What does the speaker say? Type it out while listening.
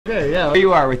Okay, yeah. Here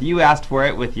you are with You Asked For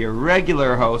It with your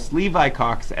regular hosts, Levi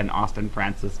Cox and Austin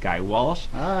Francis Guy Walsh.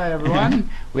 Hi, everyone.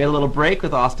 We had a little break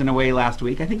with Austin away last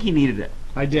week. I think he needed it.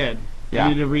 I did. Yeah. I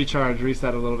need to recharge,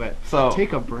 reset a little bit. So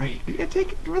take a break. Yeah,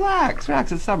 relax.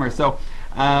 It's summer. So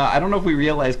I don't know if we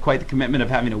realized quite the commitment of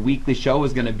having a weekly show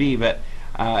was going to be, but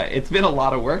it's been a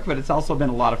lot of work, but it's also been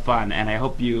a lot of fun, and I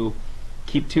hope you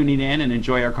keep tuning in and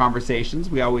enjoy our conversations.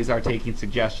 We always are taking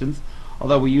suggestions,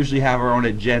 although we usually have our own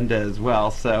agenda as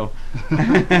well. So,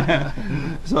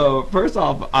 so first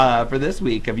off, for this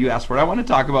week of You Asked For It, I want to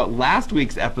talk about last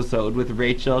week's episode with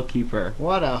Rachel Keeper.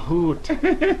 What a hoot.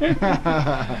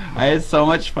 I had so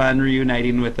much fun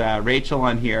reuniting with Rachel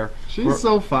on here. She's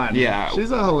so fun. Yeah.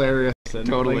 She's a hilarious.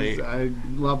 Totally. Like, I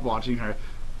love watching her.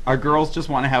 Our Girls Just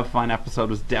Want to Have Fun episode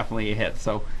was definitely a hit.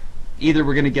 So either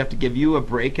we're going to have to give you a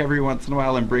break every once in a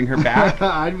while and bring her back.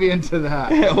 I'd be into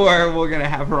that. Or we're going to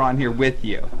have her on here with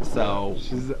you. So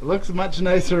she looks much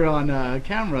nicer on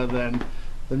camera than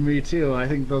me too. I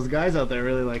think those guys out there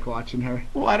really like watching her.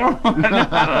 Well, I don't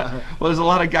know. Well, there's a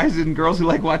lot of guys and girls who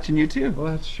like watching you too. Well,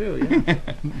 that's true,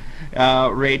 yeah.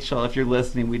 Rachel, if you're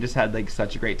listening, we just had like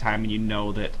such a great time, and you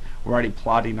know that we're already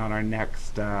plotting on our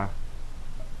next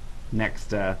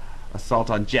assault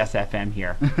on Jess FM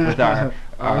here with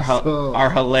our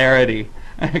hilarity,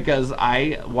 because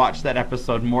I watched that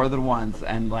episode more than once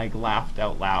and like laughed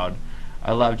out loud.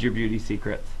 I loved your beauty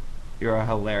secrets. You're a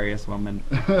hilarious woman.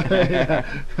 Yeah.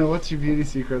 What's your beauty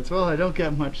secrets? Well, I don't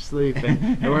get much sleep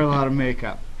and I wear a lot of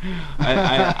makeup.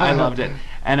 I loved it,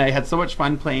 and I had so much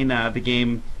fun playing the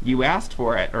game You Asked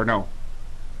For It, or no,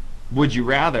 Would You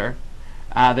Rather,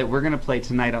 that we're going to play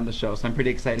tonight on the show. So I'm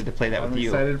pretty excited to play that with you.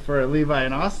 I'm excited for a Levi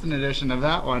and Austin edition of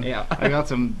that one. Yeah. I got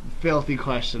some filthy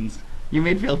questions. You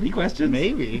made filthy questions?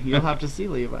 Maybe. You'll have to see,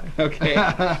 Levi. Okay.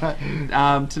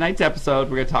 Tonight's episode,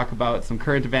 we're going to talk about some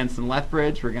current events in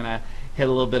Lethbridge. We're going to hit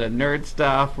a little bit of nerd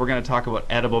stuff. We're going to talk about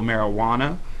edible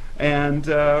marijuana. And,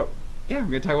 yeah, we're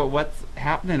going to talk about what's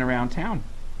happening around town.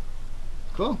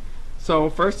 Cool.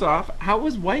 So, first off, how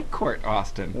was White Court,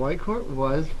 Austin? White Court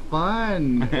was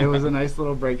fun. It was a nice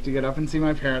little break to get up and see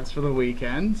my parents for the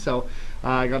weekend. So,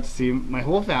 I got to see my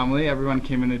whole family. Everyone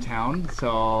came into town,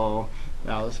 so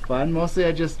that was fun. Mostly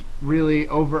I just really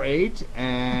overate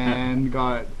and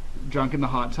got drunk in the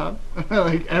hot tub,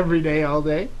 like every day, all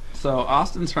day. So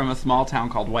Austin's from a small town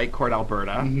called White Court,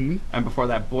 Alberta, and before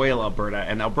that, Boyle, Alberta.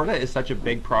 And Alberta is such a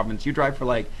big province. You drive for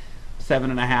like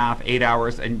 7.5, 8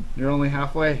 hours, and you're only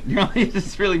halfway. You're only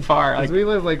just really far. Like, we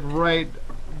live like right,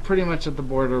 pretty much at the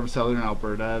border of southern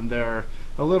Alberta, and they're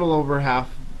a little over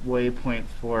halfway point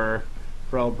for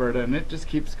Alberta, and it just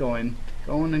keeps going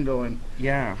and going.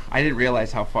 Yeah, I didn't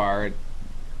realize how far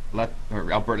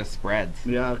Alberta spreads.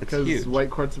 Yeah, because White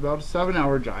Court's about a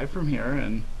 7-hour drive from here,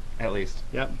 and at least.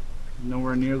 Yep,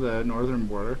 nowhere near the northern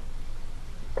border.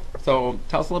 So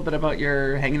tell us a little bit about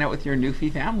your hanging out with your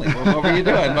Newfie family. What were you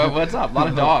doing? What's up? A lot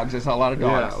of dogs. I saw a lot of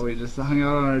dogs. Yeah, we just hung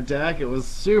out on our deck. It was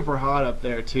super hot up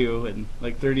there too, and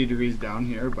like 30 degrees down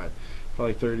here, but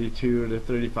probably 32 to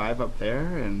 35 up there,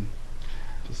 and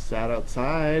just sat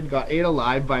outside. Got ate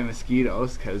alive by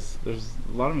mosquitoes, because there's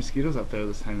a lot of mosquitoes up there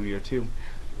this time of year too.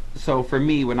 So for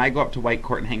me, when I go up to White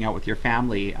Court and hang out with your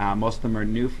family, most of them are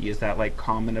Newfie. Is that like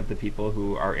common of the people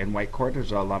who are in White Court?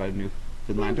 There's a lot of Newfoundlanders?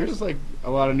 There's like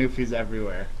a lot of Newfies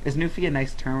everywhere. Is Newfie a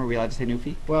nice term? Are we allowed to say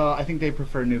Newfie? Well, I think they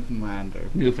prefer Newfoundlander.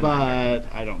 But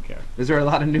I don't care. Is there a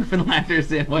lot of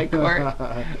Newfoundlanders in White Court?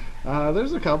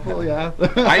 There's a couple, yeah.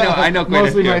 I know quite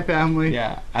Mostly a few. my family.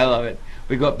 Yeah, I love it.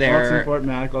 We go up there. Lots in Fort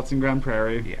Mac, lots in Grand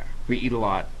Prairie. Yeah, we eat a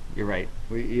lot. You're right.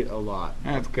 We eat a lot.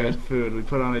 That's good. Food. We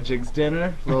put on a Jig's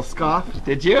dinner, a little scoff.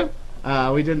 Did you?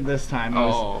 We didn't this time. I Oh.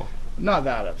 was not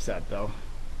that upset though.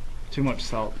 Too much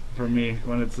salt for me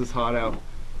when it's this hot out.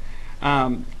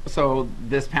 So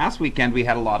this past weekend we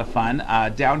had a lot of fun.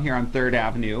 Down here on 3rd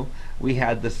Avenue, we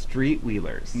had the Street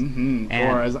Wheelers.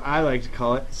 Or as I like to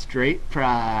call it, Straight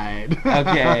Pride.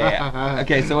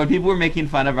 Okay, so when people were making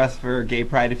fun of us for Gay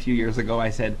Pride a few years ago, I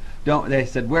said, they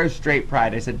said, where's Straight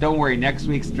Pride? I said, don't worry, next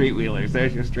week's Street Wheelers.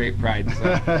 There's your Straight Pride.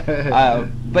 So,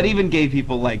 but even gay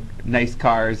people like nice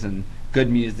cars and good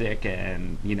music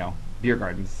and, beer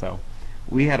gardens. So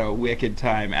we had a wicked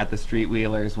time at the Street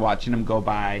Wheelers, watching them go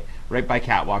by, right by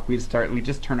Catwalk. We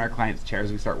just turn our clients'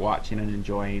 chairs, we start watching and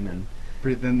enjoying, and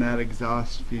breathe in that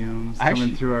exhaust fumes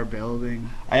coming through our building.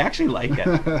 I actually like it.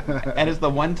 And it's the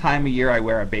one time a year I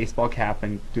wear a baseball cap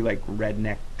and do like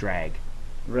redneck drag.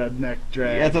 Redneck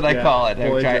drag. That's what I call it.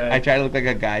 I try to look like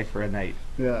a guy for a night.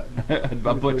 Yeah.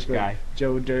 A butch guy.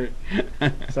 Joe Dirt.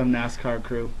 Some NASCAR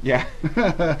crew. Yeah.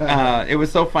 It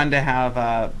was so fun to have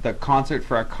the Concert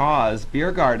for a Cause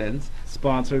beer gardens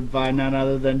Sponsored by none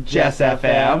other than Jess Jess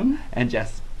FM and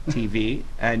Jess TV,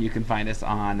 and you can find us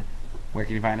on. Where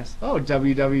can you find us? Oh,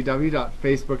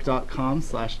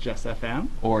 www.facebook.com/JessFM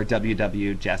or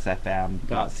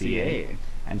www.jessfm.ca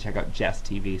and check out Jess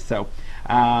TV. So,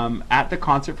 at the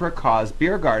Concert for a Cause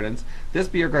Beer Gardens, this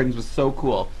Beer Gardens was so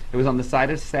cool. It was on the side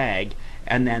of SAG,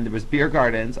 and then there was Beer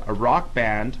Gardens, a rock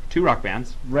band, 2 rock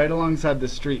bands. Right alongside the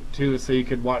street, too, so you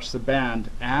could watch the band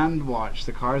and watch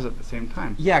the cars at the same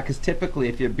time. Yeah, because typically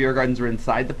if your Beer Gardens were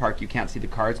inside the park, you can't see the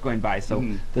cars going by. So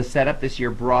the setup this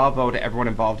year, bravo to everyone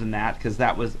involved in that, because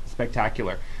that was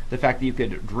spectacular. The fact that you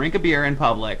could drink a beer in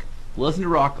public, listen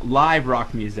to live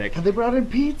rock music. And they brought in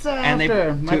pizza And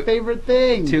after, my favorite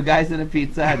thing. 2 guys in a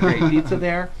pizza, had great pizza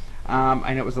there.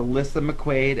 I know it was Alyssa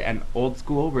McQuaid and Old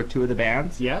School were 2 of the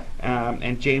bands. Yeah.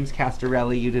 And James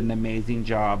Castorelli, you did an amazing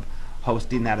job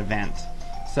hosting that event.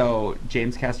 So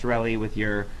James Castorelli, with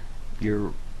your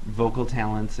vocal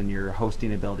talents and your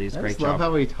hosting abilities, great job. I just love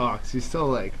how he talks. He's still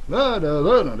like, da, da,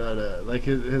 da, da, da, da. Like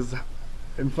his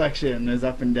inflection is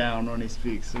up and down when he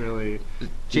speaks. Really, you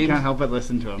can't help but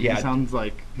listen to him. Yeah. He sounds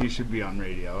like he should be on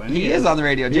radio. And he is on the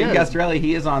radio. James is. Castorelli,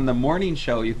 he is on the morning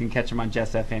show. You can catch him on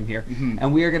Jess FM here.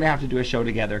 And we are going to have to do a show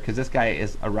together because this guy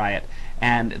is a riot.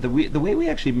 And the way we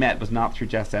actually met was not through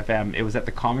Jess FM. It was at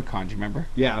the Comic-Con, do you remember?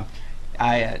 Yeah.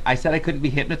 I said I couldn't be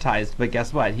hypnotized, but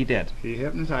guess what? He did. He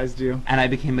hypnotized you. And I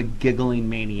became a giggling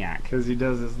maniac. Because he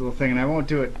does this little thing, and I won't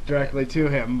do it directly to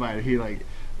him, but he like...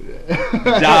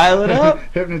 Dial it up.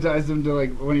 Hypnotized him to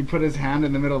like when he put his hand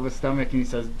in the middle of his stomach and he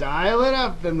says dial it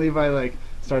up, then Levi like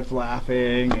starts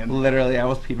laughing and literally I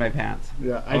almost peed my pants.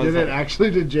 Yeah, I did it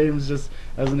actually to James just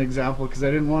as an example because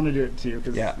I didn't want to do it to you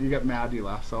because you got mad, you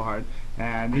laughed so hard,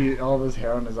 and all of his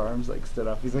hair on his arms like stood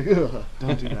up. He's like, ugh,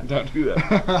 don't do that. Don't do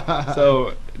that.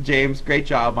 So James, great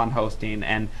job on hosting,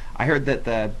 and I heard that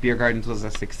the Beer Gardens was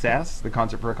a success. The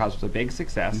Concert for a Cause was a big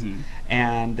success,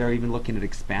 and they're even looking at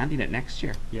expanding it next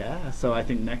year. Yeah, so I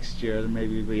think next year there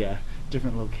maybe be a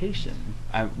different location.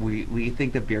 We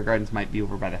think the Beer Gardens might be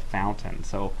over by the fountain,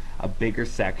 so a bigger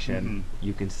section.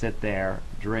 You can sit there,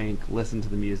 drink, listen to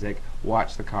the music,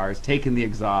 watch the cars, take in the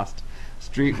exhaust.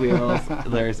 Street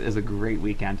Wheels is a great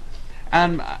weekend.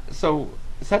 And so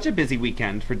such a busy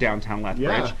weekend for downtown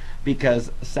Lethbridge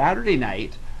because Saturday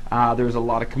night there was a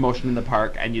lot of commotion in the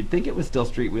park, and you'd think it was still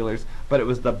Street Wheelers, but it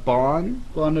was the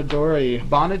Bonadori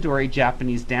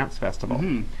Japanese Dance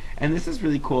Festival. And this is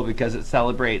really cool because it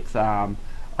celebrates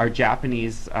our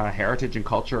Japanese heritage and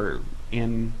culture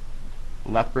in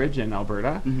Lethbridge in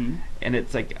Alberta. And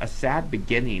it's like a sad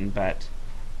beginning, but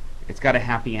it's got a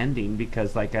happy ending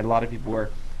because like a lot of people were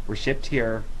shipped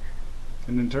here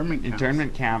in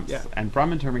internment camps and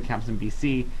from internment camps in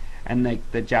BC, and like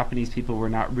the Japanese people were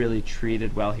not really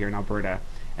treated well here in Alberta,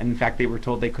 and in fact they were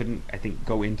told they couldn't, I think,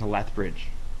 go into Lethbridge.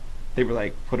 They were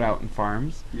like put out in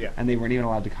farms, and they weren't even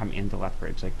allowed to come into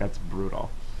Lethbridge. Like that's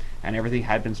brutal, and everything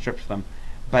had been stripped from them,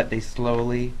 but they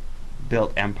slowly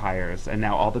built empires, and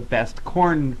now all the best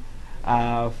corn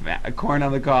on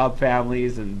the cob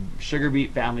families and sugar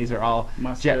beet families are all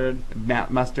mustard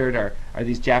are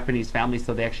these Japanese families,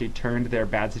 so they actually turned their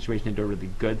bad situation into a really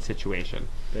good situation.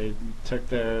 They took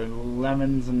their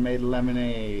lemons and made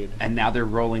lemonade, and now they're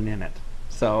rolling in it.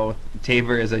 So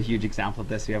Tabor is a huge example of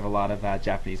this. We have a lot of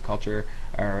Japanese culture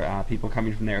or people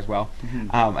coming from there as well.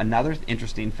 Another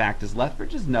interesting fact is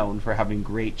Lethbridge is known for having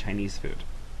great Chinese food.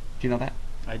 Do you know that?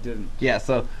 I didn't. Yeah,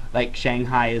 so like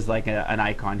Shanghai is like an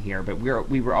icon here, but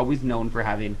we were always known for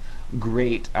having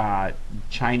great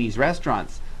Chinese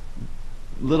restaurants.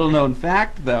 Little known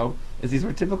fact though is these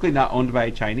were typically not owned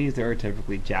by Chinese; they were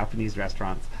typically Japanese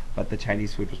restaurants. But the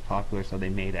Chinese food was popular, so they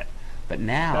made it. But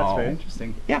now that's very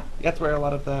interesting. Yeah, that's where a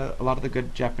lot of the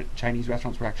good Chinese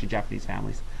restaurants were actually Japanese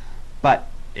families. But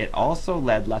it also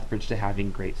led Lethbridge to having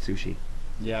great sushi.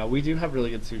 Yeah, we do have really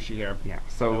good sushi here. Yeah,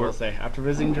 so I will say, after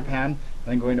visiting Japan and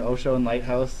then going to Osho and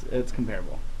Lighthouse, it's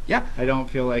comparable. Yeah. I don't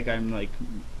feel like I'm like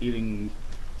eating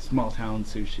small town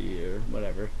sushi or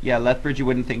whatever. Yeah, Lethbridge you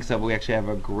wouldn't think so, but we actually have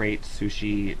a great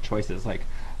sushi choices. Like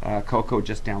Coco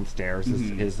just downstairs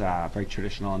is very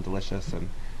traditional and delicious, and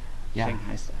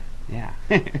Shanghai style. Yeah.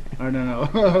 Oh no,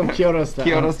 Kyoto style.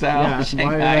 Kyoto style. Yeah, Shanghai.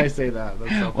 why did I say that?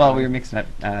 That's so well, we were mixing up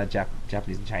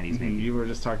Japanese and Chinese. Maybe you were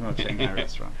just talking about Shanghai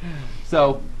restaurant.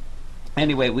 So,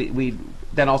 anyway, we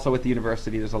then also with the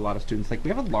university, there's a lot of students. Like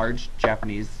we have a large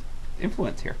Japanese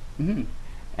influence here,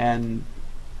 and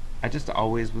I just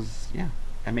always was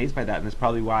amazed by that, and that's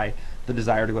probably why the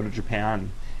desire to go to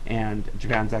Japan. And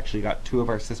Japan's actually got 2 of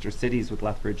our sister cities with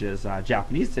Lethbridge's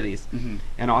Japanese cities.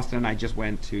 And Austin and I just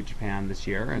went to Japan this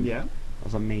year, and it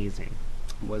was amazing.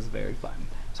 It was very fun.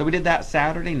 So we did that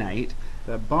Saturday night.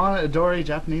 The Bonadori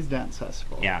Japanese Dance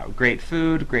Festival. Yeah, great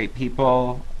food, great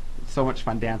people, so much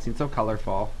fun dancing, so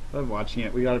colorful. I love watching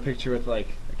it. We got a picture with like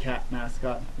a cat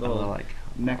mascot, little like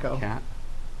Neko. Cat.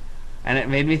 And it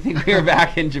made me think we were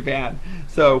back in Japan.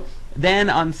 So then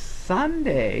on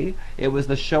Sunday, it was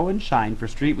the show and shine for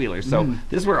Street Wheelers. So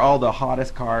this is where all the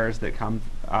hottest cars that come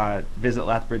visit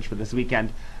Lethbridge for this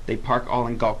weekend, they park all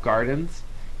in Gulf Gardens,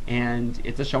 and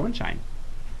it's a show and shine.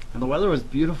 And the weather was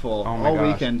beautiful all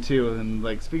weekend too. And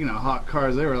like speaking of hot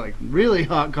cars, they were like really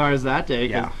hot cars that day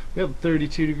because we have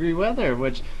 32-degree weather,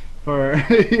 which for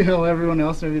everyone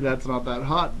else maybe that's not that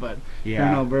hot, but here in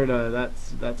Alberta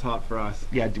that's hot for us.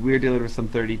 Yeah, we were dealing with some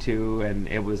 32, and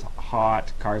it was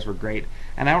hot. Cars were great,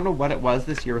 and I don't know what it was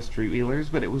this year with Street Wheelers,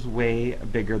 but it was way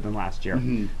bigger than last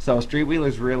year. So Street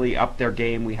Wheelers really upped their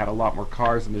game. We had a lot more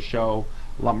cars in the show,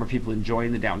 a lot more people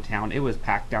enjoying the downtown. It was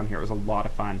packed down here. It was a lot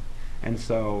of fun, and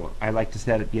so I like to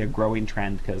say it be a growing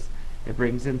trend because it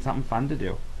brings in something fun to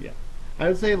do. Yeah. I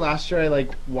would say last year I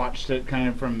watched it kind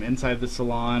of from inside the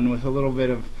salon with a little bit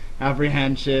of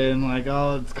apprehension, like,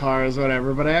 oh, it's cars,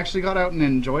 whatever. But I actually got out and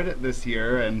enjoyed it this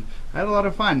year, and I had a lot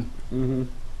of fun.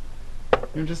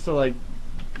 Just to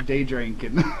day drink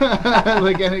and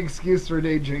like an excuse for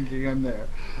day drinking. I'm there.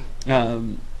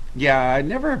 Yeah, I've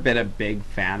never been a big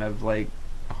fan of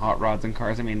hot rods and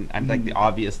cars. I mean, I like the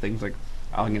obvious things, like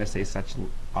I'm gonna say such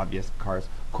obvious cars,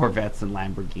 Corvettes and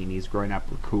Lamborghinis. Growing up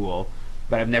were cool.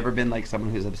 But I've never been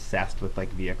someone who's obsessed with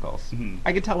vehicles.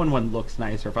 I can tell when one looks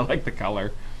nice or if I like the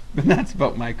color, but that's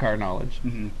about my car knowledge.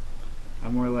 I'm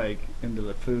more into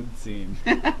the food scene.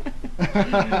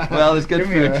 Well, there's good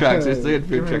food trucks. There's good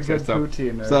food trucks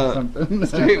there. So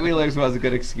Street Wheelers was a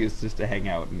good excuse just to hang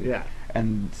out.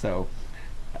 And so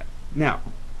now,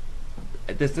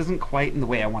 this isn't quite in the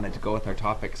way I wanted to go with our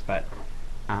topics, but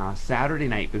Saturday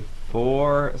night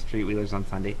before Street Wheelers on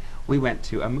Sunday, we went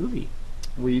to a movie.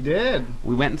 We did.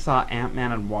 We went and saw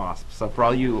Ant-Man and Wasp. So for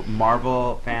all you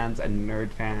Marvel fans and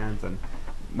nerd fans and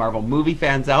Marvel movie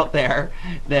fans out there,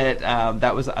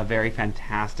 that was a very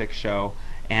fantastic show,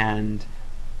 and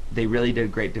they really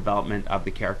did great development of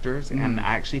the characters. And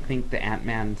I actually think the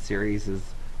Ant-Man series is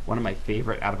one of my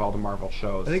favorite out of all the Marvel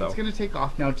shows. I think it's going to take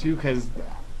off now too, because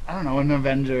I don't know, in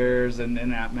Avengers and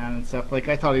in Ant-Man and stuff,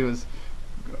 I thought he was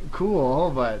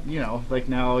cool, but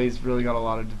now he's really got a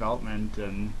lot of development,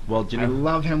 and I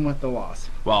love him with the Wasp.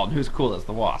 Well, who's cool is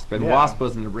the Wasp, and Wasp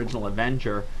was an original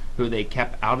Avenger who they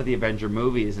kept out of the Avenger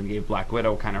movies and gave Black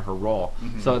Widow kind of her role.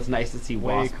 So it's nice to see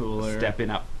Wasp stepping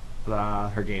up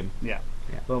her game. Yeah.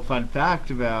 Well, fun fact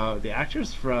about the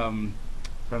actress from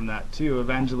that too,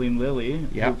 Evangeline Lilly,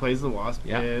 who plays the Wasp,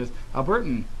 is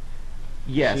Albertan.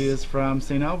 Yes, she is from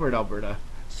St. Albert, Alberta.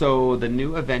 So the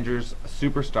new Avengers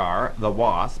superstar, the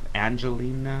Wasp,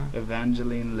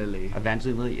 Evangeline Lilly,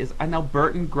 is an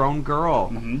Albertan-grown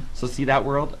girl. So see that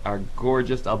world? Our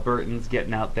gorgeous Albertans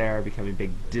getting out there, becoming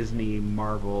big Disney,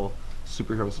 Marvel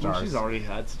superhero stars. Well, she's already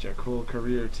had such a cool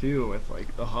career too, with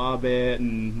The Hobbit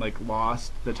and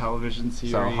Lost, the television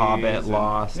series. So Hobbit,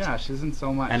 Lost. Yeah, she's in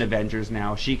so much. And Avengers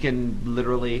now. She can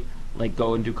literally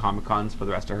go and do Comic-Cons for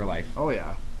the rest of her life. Oh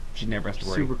yeah. She never has to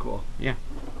worry. Super cool. Yeah.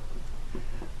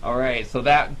 All right, so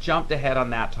that jumped ahead on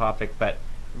that topic, but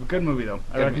good movie though.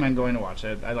 I recommend going to watch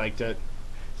it. I liked it.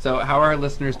 So how are our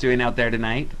listeners doing out there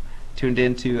tonight? Tuned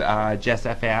into Jess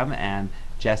FM and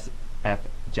Jess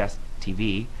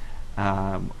TV.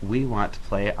 We want to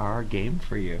play our game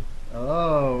for you.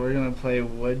 Oh, we're gonna play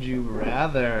Would You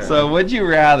Rather. So Would You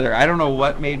Rather? I don't know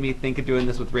what made me think of doing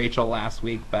this with Rachel last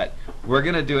week, but we're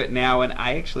gonna do it now, and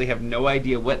I actually have no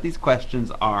idea what these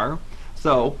questions are.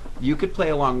 So you could play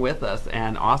along with us,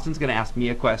 and Austin's going to ask me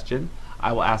a question.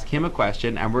 I will ask him a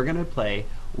question, and we're going to play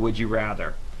Would You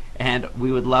Rather. And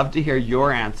we would love to hear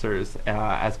your answers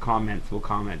as comments. We'll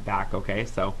comment back, okay?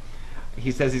 So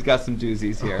he says he's got some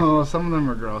doozies here. Oh, some of them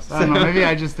are gross. I don't know. Maybe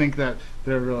I just think that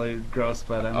they're really gross,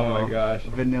 but I'm my gosh,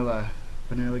 vanilla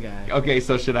guy. Okay,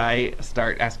 so should I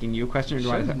start asking you a question, or do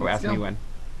you want to ask me one?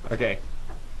 Okay.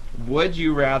 Would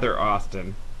you rather,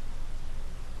 Austin?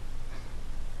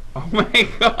 Oh my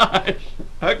gosh.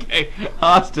 Okay,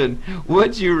 Austin,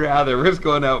 would you rather? We're just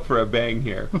going out for a bang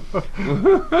here.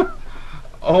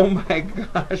 Oh my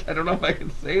gosh, I don't know if I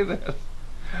can say this.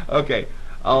 Okay,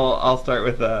 I'll start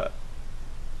with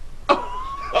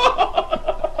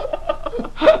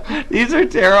These are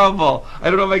terrible. I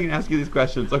don't know if I can ask you these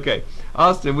questions. Okay,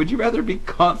 Austin, would you rather be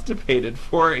constipated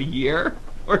for a year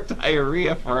or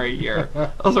diarrhea for a year?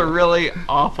 Those are really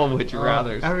awful would you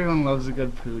rathers. Everyone loves a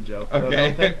good poo joke.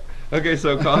 Okay. Okay,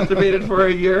 so constipated for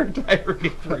a year, diarrhea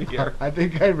for a year. I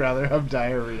think I'd rather have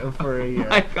diarrhea for a year.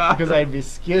 My God. Because I'd be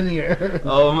skinnier.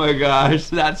 Oh my gosh,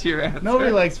 that's your answer.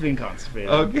 Nobody likes being constipated.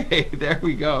 Okay, there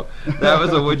we go. That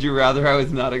was a would you rather I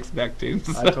was not expecting.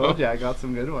 So. I told you, I got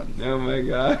some good ones. Oh my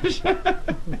gosh.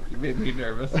 You made me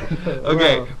nervous.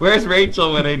 Okay, Well, where's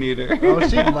Rachel when I need her? oh,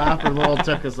 she'd laugh her little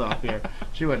took us off here.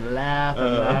 She would laugh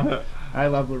and laugh. I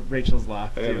love Rachel's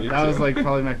laugh too. Yeah, me That was too. like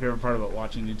probably my favorite part about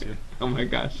watching you two. Oh my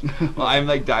gosh. Well, I'm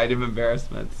like died of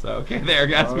embarrassment. So okay,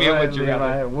 there. Ask me a Alright, would you Levi,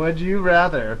 rather. would you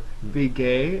rather be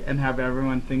gay and have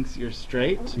everyone thinks you're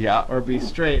straight? Yeah. Or be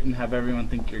straight and have everyone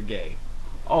think you're gay?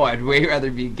 Oh, I'd way rather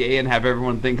be gay and have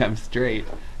everyone think I'm straight.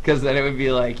 Because then it would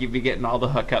be like you'd be getting all the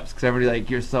hookups. Because everybody like,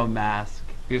 you're so mask.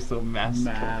 You're so mask.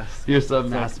 Mask. You're so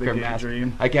That's mask the or gay mask.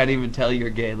 dream. I can't even tell you're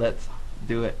gay. Let's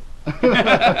do it.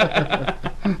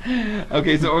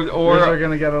 Okay, so Yours or are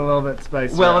gonna get a little bit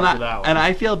spicy well, after that one. and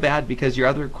I feel bad because your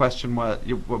other question was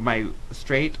my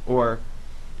straight or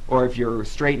if you're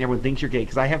straight and everyone thinks you're gay.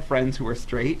 Because I have friends who are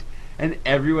straight and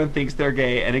everyone thinks they're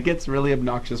gay, and it gets really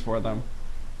obnoxious for them.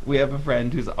 We have a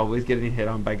friend who's always getting hit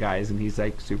on by guys, and he's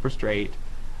like super straight,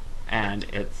 and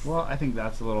it's Well, I think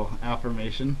that's a little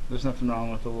affirmation. There's nothing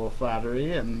wrong with a little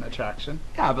flattery and attraction.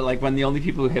 yeah. But like when the only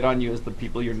people who hit on you is the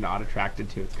people you're not attracted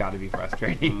to, it's got to be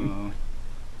frustrating.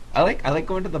 I like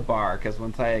going to the bar because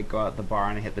once I go out the bar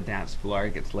and I hit the dance floor,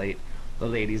 it gets late. The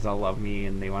ladies all love me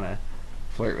and they want to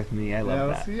flirt with me. I love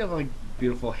that. So you have like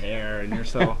beautiful hair and you're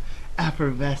so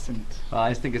effervescent. Well, I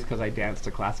just think it's because I dance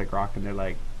to classic rock and they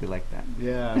like that.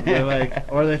 Yeah, they're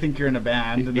like, or they think you're in a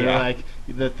band and they're Yeah. like,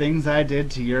 the things I did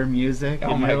to your music.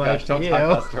 Oh and my you're gosh! like, Don't "Ew."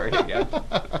 talk that story again.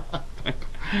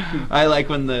 I like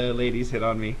when the ladies hit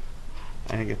on me.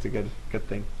 I think it's a good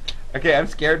thing. Okay, I'm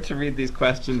scared to read these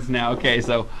questions now. Okay,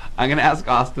 so I'm gonna ask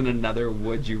Austin another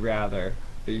would you rather.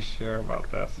 Are you sure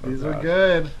about this? Oh, These are gosh.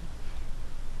 good.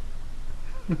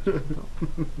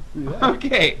 Yeah.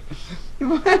 Okay.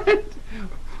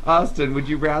 Austin, would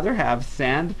you rather have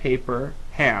sandpaper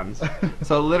hands?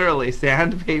 So literally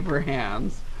sandpaper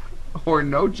hands or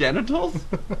no genitals?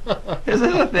 Is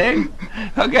it a thing?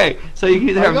 Okay, so you can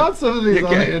either I have got some of these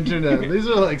on Okay. the internet. These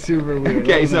are like super weird.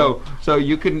 Okay, I don't so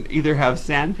you can either have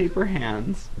sandpaper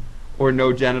hands or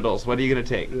no genitals. What are you gonna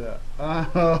take? know.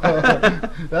 Yeah.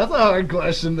 That's a hard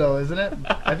question though, isn't it?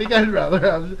 I think I'd rather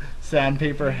have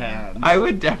sandpaper hands. I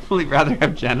would definitely rather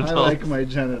have genitals. I like my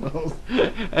genitals.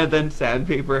 And then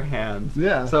sandpaper hands.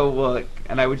 Yeah. So well,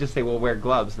 and I would just say, well, wear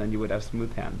gloves, then you would have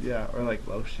smooth hands. Yeah, or like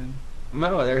lotion.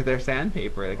 No, they're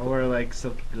sandpaper. Like, Or like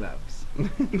silky gloves.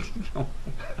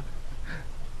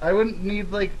 I wouldn't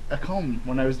need like a comb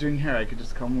when I was doing hair. I could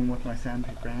just comb them with my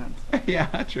sandpaper hands. Yeah,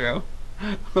 true.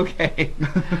 Okay.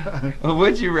 Well,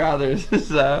 would you rather? This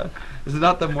is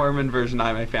not the Mormon version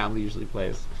my family usually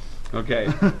plays. Okay.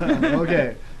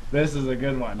 Okay, this is a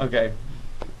good one. Okay.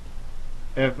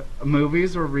 If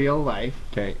movies were real life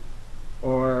Okay.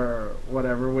 or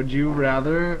whatever, would you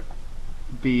rather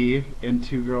be in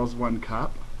Two Girls, One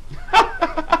Cup?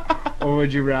 Or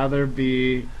would you rather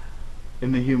be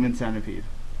in the Human Centipede?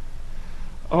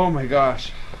 Oh my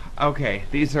gosh. Okay,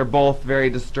 these are both very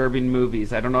disturbing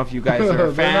movies. I don't know if you guys are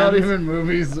They're fans. not even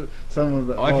movies. Some of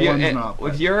them. Oh, Well, if, one's not.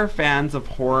 if you're fans of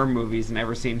horror movies and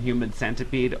ever seen Human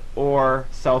Centipede or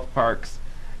South Park's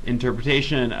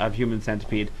interpretation of Human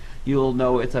Centipede, you'll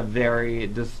know it's a very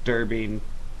disturbing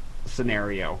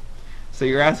scenario. So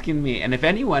you're asking me, and if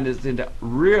anyone is into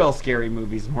real scary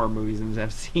movies and horror movies and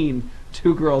have seen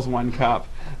Two Girls, One Cup,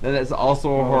 then it's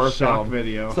also a horror shock film.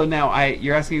 video. So now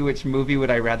you're asking me which movie would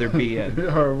I rather be in?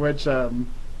 Or which Oh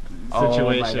my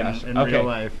situation gosh. in Okay. real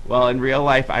life? Well, in real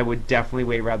life, I would definitely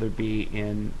way rather be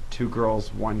in Two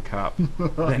Girls, One Cup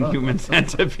than Human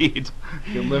Centipede.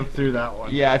 You lived through that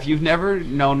one. Yeah, if you've never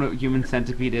known what Human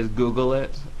Centipede is, Google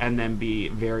it and then be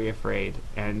very afraid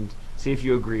and see if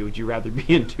you agree. Would you rather be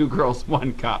in Two Girls,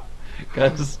 One Cup?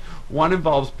 Because one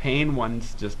involves pain,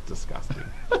 one's just disgusting.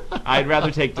 I'd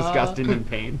rather take disgusting than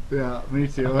pain. Yeah, me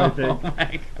too, I think. Oh my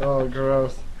God. Oh,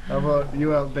 gross. How about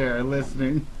you out there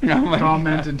listening? Oh my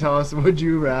Comment God. and tell us, would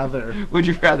you rather? Would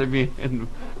you rather be in,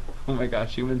 oh my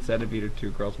gosh, Human Centipede or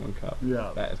Two Girls, One Cup?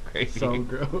 Yeah. That is crazy. So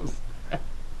gross.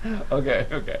 Okay.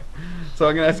 So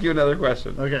I'm going to ask you another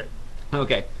question. Okay,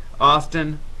 Okay.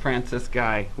 Austin Francis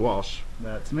Guy Walsh.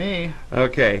 that's me.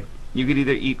 Okay. You could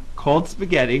either eat cold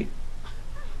spaghetti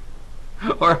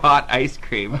or hot ice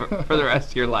cream for the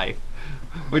rest of your life.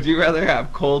 Would you rather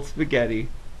have cold spaghetti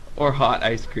or hot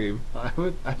ice cream?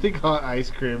 I think hot ice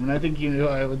cream, and I think you knew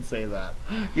I would say that.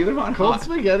 You would want Cold hot.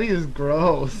 spaghetti is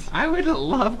gross. I would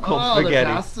love cold Oh, spaghetti.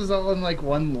 the pasta's all in like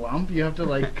one lump. You have to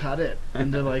like cut it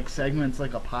into like segments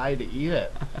like a pie to eat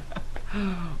it.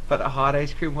 But a hot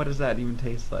ice cream, what does that even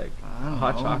taste like? I don't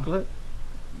Hot know. chocolate?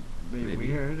 Maybe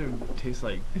weird. It would taste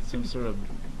like some sort of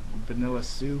vanilla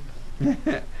soup,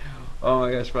 Oh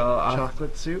my gosh, well,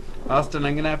 chocolate soup. Austin,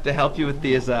 I'm going to have to help you with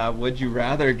these Would You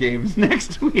Rather games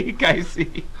next week, I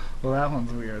see. Well, that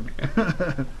one's weird.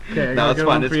 Okay, I No, got a it's good fun,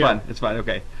 one it's for you. fun, it's fun,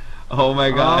 okay. Oh my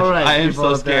gosh, All right, I am people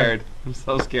so out there. scared. I'm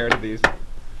so scared of these.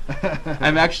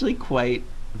 I'm actually quite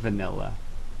vanilla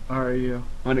Are you?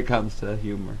 when it comes to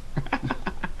humor.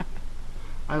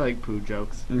 I like poo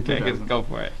jokes. Who Okay, doesn't? go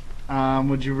for it.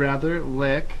 Would you rather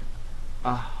lick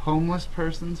a homeless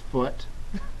person's foot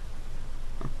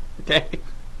Okay.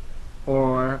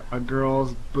 or a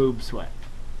girl's boob sweat?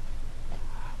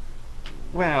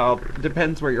 Well,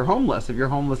 depends where you're homeless. If you're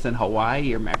homeless in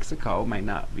Hawaii or Mexico, it might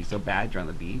not be so bad. You're on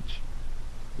the beach.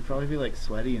 You'd probably be like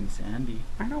sweaty and sandy.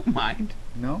 I don't mind.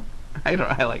 No? I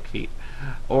like feet.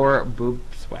 Or boob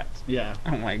sweat. Yeah.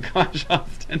 Oh my gosh,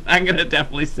 Austin. I'm going to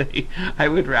definitely say I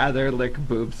would rather lick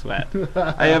boob sweat.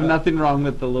 I have nothing wrong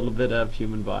with a little bit of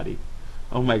human body.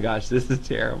 Oh my gosh, this is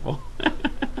terrible.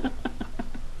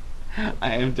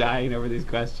 I am dying over these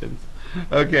questions.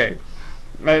 Okay.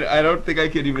 I don't think I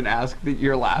could even ask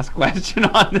your last question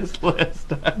on this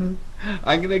list. I'm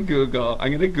gonna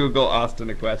Google Austin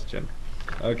a question.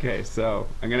 Okay, so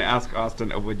I'm gonna ask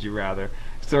Austin a would you rather.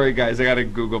 Sorry guys, I gotta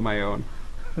Google my own.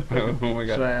 Oh my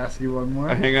god. Should I ask you one more?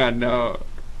 Hang on, no.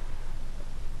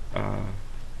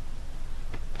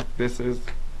 This is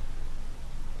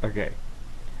okay.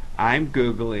 I'm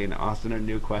Googling Austin a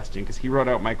new question because he wrote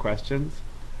out my questions.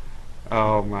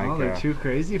 Oh my god. They're too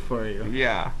crazy for you.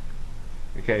 Yeah.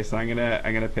 Okay, so I'm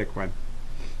gonna pick one.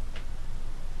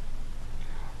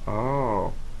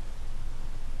 Oh.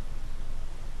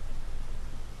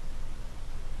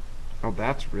 Oh,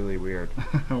 that's really weird.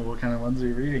 What kind of ones are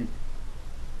you reading?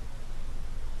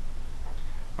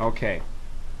 Okay.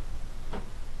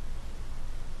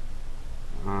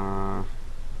 Oh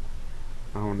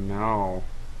no.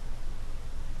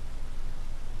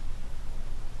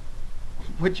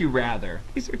 Would you rather?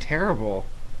 These are terrible.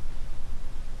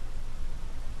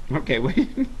 Okay, wait.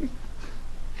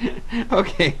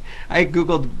 Okay, I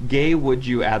googled gay would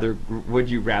you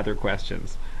rather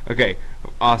questions. Okay,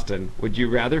 Austin, would you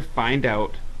rather find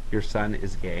out your son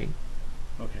is gay?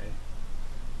 Okay.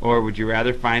 Or would you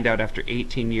rather find out after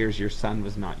 18 years your son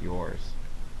was not yours?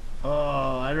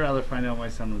 Oh, I'd rather find out my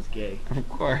son was gay. Of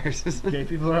course. Gay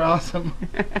people are awesome.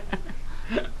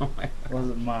 Oh my God. Was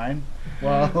it mine?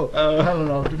 Well, I don't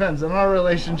know. It depends. In our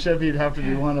relationship, he'd have to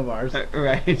be one of ours,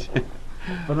 Right.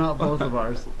 but not both of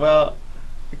ours. Well,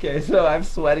 okay, so I'm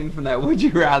sweating from that. Would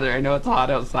you rather? I know it's hot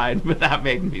outside, but that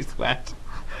made me sweat.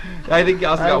 I think you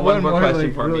also got one more question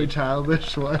like, for really me.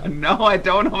 childish one. No, I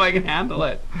don't know if I can handle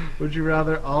it. Would you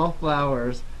rather all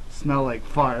flowers smell like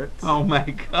farts? Oh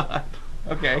my god.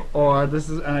 Okay. Or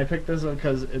and I picked this one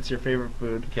because it's your favorite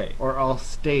food. Okay. Or all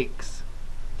steaks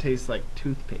taste like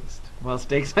toothpaste. Well,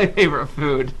 steak's my favorite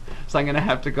food, so I'm gonna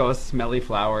have to go with smelly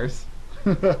flowers.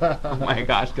 Oh my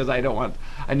gosh, because I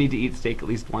need to eat steak at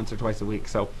least once or twice a week,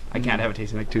 so I can't have it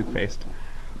tasting like toothpaste.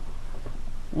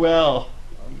 Well,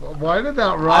 Why did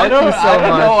that rock you so much? I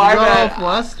don't know why You got all that.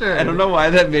 flustered. I don't know why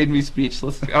that made me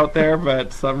speechless out there,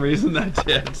 but some reason that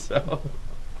did. So,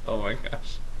 oh my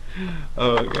gosh.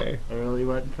 Okay, I really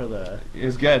went for the it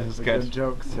was good. It was good good.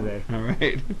 jokes today. All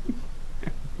right.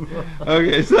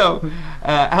 Okay, so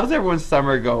how's everyone's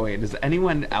summer going? Has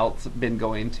anyone else been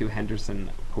going to Henderson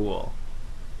Pool?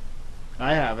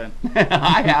 I haven't.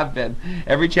 I have been.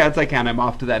 Every chance I can, I'm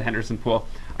off to that Henderson Pool.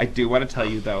 I do want to tell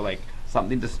you though, like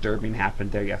something disturbing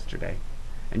happened there yesterday,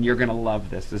 and you're gonna love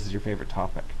this. This is your favorite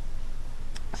topic.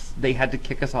 They had to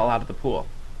kick us all out of the pool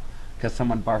because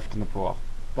someone barfed in the pool.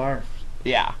 Barfed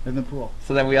Yeah. in the pool.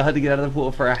 So then we all had to get out of the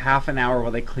pool for a half an hour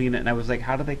while they clean it, and I was like,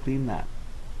 how do they clean that?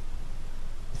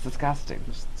 It's disgusting.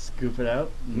 Just scoop it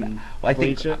out. And Well,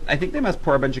 bleach it. I think they must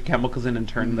pour a bunch of chemicals in and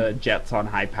turn the jets on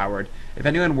high powered. If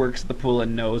anyone works at the pool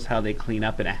and knows how they clean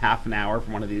up in a half an hour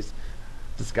from one of these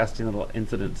disgusting little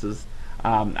incidences,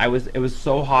 it was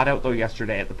so hot out though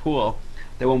yesterday at the pool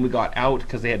that when we got out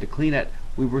because they had to clean it,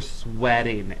 we were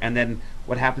sweating. And then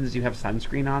what happens is you have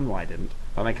sunscreen on. Well, I didn't,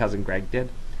 but my cousin Greg did.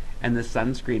 And the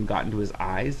sunscreen got into his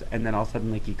eyes, and then all of a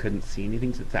sudden, like, he couldn't see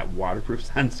anything, so it's that waterproof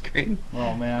sunscreen.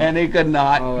 Oh man. And he could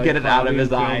not get it out of his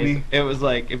cloudy, eyes. filmy. It was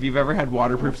like, if you've ever had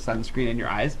waterproof sunscreen in your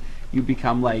eyes, you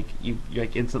become like, you're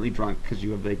like instantly drunk because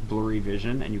you have like blurry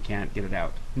vision and you can't get it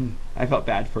out. I felt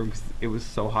bad for him because it was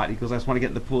so hot. He goes, I just want to get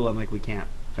in the pool. I'm like, we can't.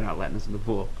 They're not letting us in the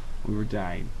pool. We were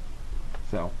dying.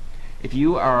 So, if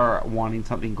you are wanting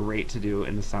something great to do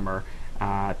in the summer,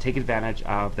 take advantage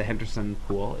of the Henderson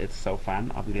Pool. It's so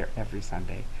fun. I'll be there every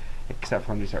Sunday. except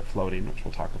for when we start floating, which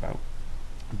we'll talk about.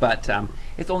 But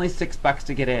it's only $6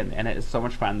 to get in, and it is so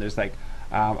much fun. There's like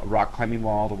a rock climbing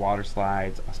wall, the water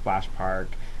slides, a splash park.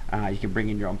 You can bring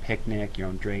in your own picnic, your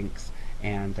own drinks,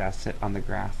 and sit on the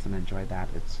grass and enjoy that.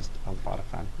 It's just a lot of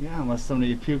fun. Yeah, unless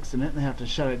somebody pukes in it, they have to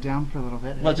shut it down for a little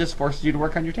bit. Well, it just forces you to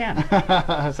work on your tan.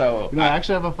 So I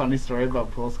actually have a funny story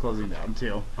about pools closing down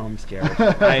too. Oh, I'm scared.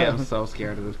 I am so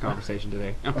scared of this conversation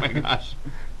today. Oh my gosh.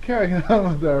 Carrying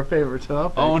on with our favorite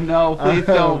topic. Oh no, please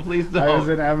don't, please don't. I was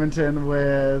in Edmonton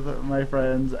with my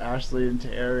friends Ashley and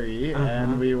Terry,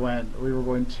 and we were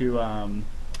going to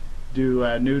do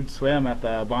a nude swim at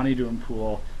the Bonnie Doon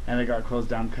pool, and it got closed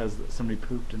down because somebody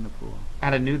pooped in the pool.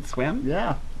 At a nude swim?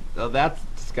 Yeah. Oh, that's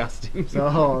disgusting.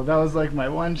 So that was like my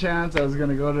one chance. I was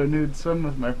going to go to a nude swim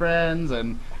with my friends,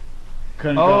 and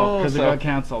couldn't go because it got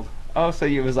canceled. Oh, so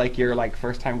it was like your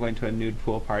first time going to a nude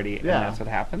pool party, and that's what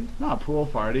happened? Not a pool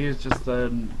party. It's just a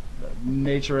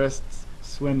naturist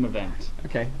swim event.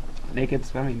 Okay. Naked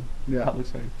swimming. Yeah. Public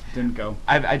swimming. Didn't go.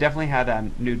 I definitely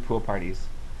had nude pool parties.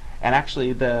 And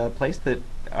actually, the place that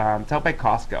it's out by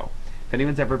Costco. If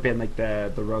anyone's ever been like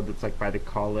the road that's like by the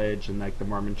college and like the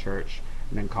Mormon church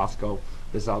and then Costco,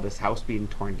 there's all this house being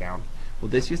torn down. Well,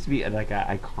 this used to be like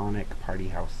an iconic party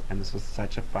house, and this was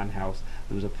such a fun house.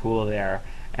 There was a pool there,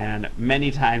 and many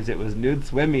times it was nude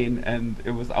swimming, and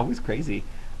it was always crazy.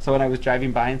 So when I was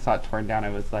driving by and saw it torn down,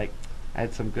 I was like, I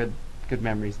had some good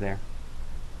memories there.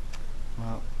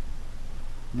 Well,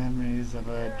 memories of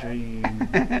a dream.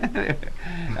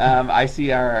 I see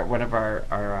one of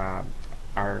our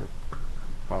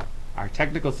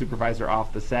technical supervisor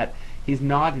off the set. He's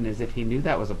nodding as if he knew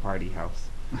that was a party house.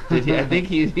 Did he? I think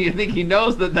he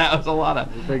knows that was a lot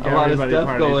of stuff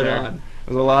going on.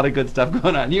 There's a lot of good stuff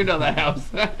going on. You know that house.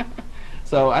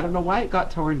 So I don't know why it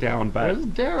got torn down, but it was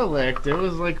derelict. It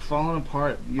was like falling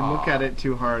apart. You look at it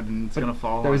too hard, and it's gonna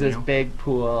fall. There was this big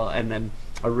pool, and then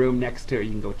a room next to it.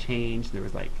 You can go change. There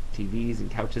was like TVs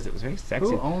and couches. It was very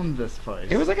sexy. Who owned this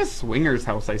place? It was like a swingers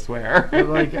house, I swear.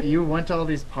 Like you went to all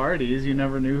these parties, you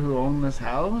never knew who owned this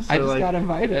house. I just got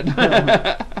invited.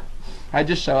 I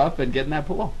just show up and get in that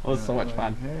pool. It was so much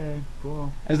fun. Hey,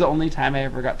 cool. It was the only time I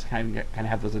ever got to kind of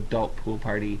have those adult pool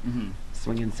party,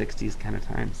 swinging 60s kind of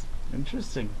times.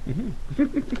 Interesting.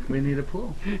 We need a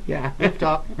pool. Yeah.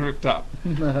 Rooftop. Rooftop.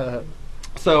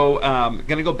 So,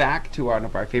 gonna go back to one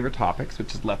of our favorite topics,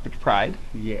 which is Lethbridge Pride.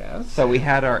 Yes. So we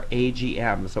had our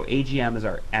AGM. So AGM is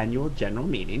our annual general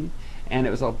meeting, and it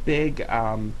was a big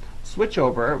switch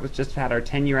over. It was just had our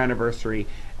 10-year anniversary,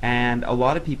 and a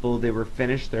lot of people, they were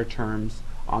finished their terms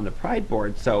on the Pride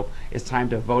board. So it's time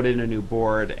to vote in a new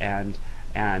board and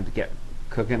get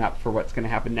cooking up for what's going to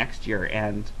happen next year.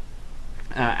 And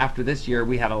after this year,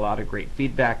 we had a lot of great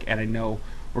feedback, and I know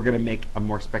we're going to make a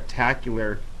more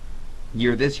spectacular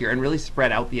year this year and really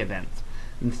spread out the events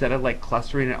instead of like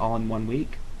clustering it all in one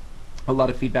week. A lot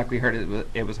of feedback we heard,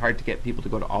 it was hard to get people to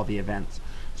go to all the events,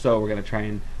 so we're going to try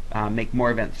and make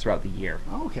more events throughout the year.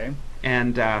 Oh, okay.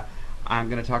 And I'm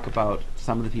going to talk about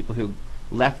some of the people who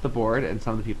left the board and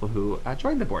some of the people who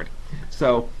joined the board.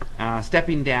 So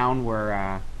stepping down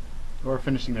were or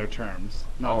finishing their terms,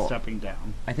 not stepping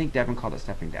down. I think Devin called it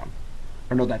stepping down,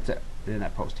 or no, that's it in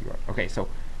that post he wrote. Okay, so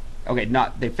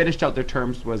they finished out their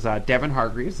terms. Was Devin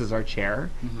Hargreaves is our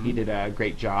chair. He did a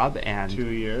great job, and 2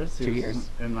 years. 2 years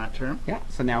in that term. Yeah.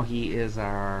 So now he is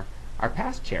our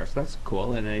past chair. So that's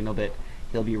cool, and I know that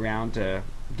he'll be around to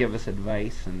give us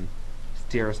advice and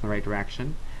steer us in the right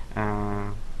direction.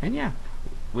 And yeah,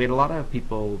 we had a lot of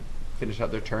people finish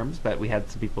out their terms, but we had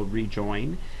some people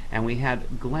rejoin, and we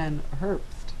had Glenn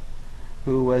Herbst,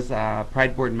 who was a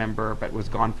Pride Board member but was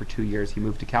gone for 2 years. He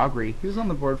moved to Calgary. He was on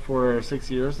the board for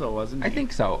 6 years, though, wasn't he? I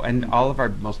think so. And all of our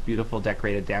most beautiful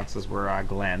decorated dances were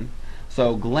Glenn.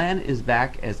 So Glenn is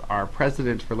back as our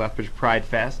president for Lethbridge Pride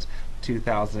Fest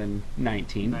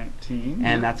 2019.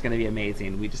 And that's going to be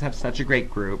amazing. We just have such a great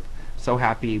group. So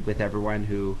happy with everyone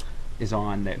who is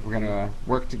on that. We're going to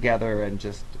work together and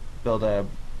just build a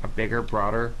bigger,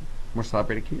 broader, more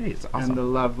celebrated community. It's awesome. And the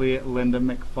lovely Linda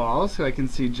McFalls, who I can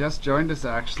see just joined us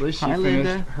actually. She Hi, finished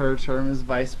Linda. her term as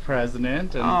vice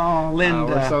president. And, oh, Linda.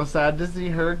 We're so sad to see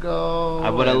her go. I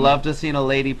would have loved to have seen a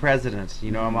lady president. You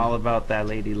know, I'm all about that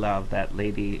lady love, that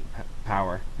lady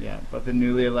power. Yeah, but the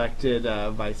newly elected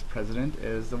vice president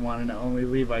is the one and only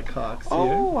Levi Cox here.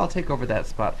 Oh, I'll take over that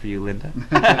spot for you,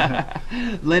 Linda.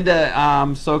 Linda,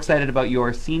 I'm so excited about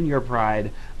your Senior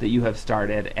Pride that you have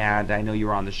started, and I know you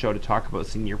were on the show to talk about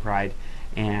Senior Pride,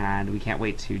 and we can't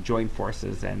wait to join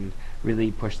forces and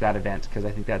really push that event, because I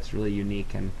think that's really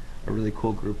unique and a really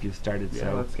cool group you've started. Yeah,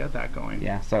 so let's get that going.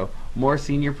 Yeah, so more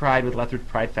Senior Pride with Lethbridge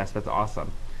Pride Fest. That's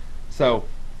awesome. So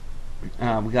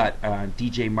We got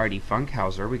DJ Marty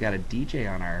Funkhauser. We got a DJ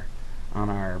on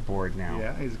our board now.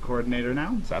 Yeah, he's a coordinator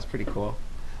now. So that's pretty cool.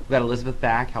 We got Elizabeth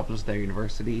back, helping us with their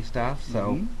university stuff.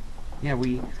 So yeah,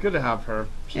 it's good to have her.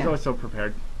 She's always so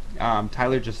prepared.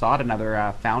 Tyler Jasad,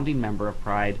 another founding member of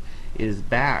Pride, is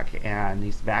back, and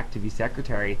he's back to be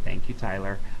secretary. Thank you,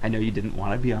 Tyler. I know you didn't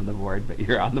want to be on the board, but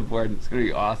you're on the board, and it's going to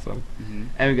be awesome.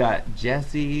 And we got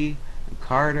Jesse,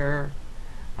 Carter,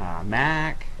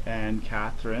 Mac. And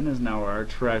Catherine is now our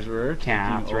treasurer.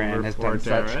 Catherine has done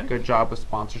such a good job with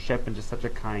sponsorship and just such a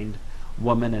kind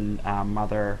woman and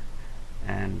mother,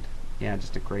 and yeah,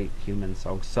 just a great human.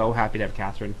 So happy to have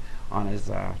Catherine on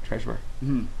as treasurer.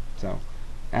 So,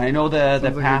 and I know the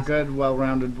past, like a good,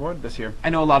 well-rounded board this year. I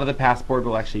know a lot of the past board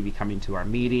will actually be coming to our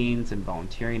meetings and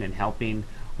volunteering and helping.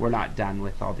 We're not done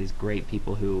with all these great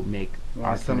people who make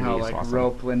our somehow community like awesome.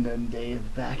 Rope Linda and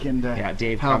Dave back into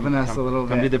Dave helping us a little bit.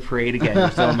 Come to the parade again.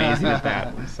 You're so amazing at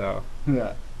that. So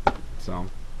so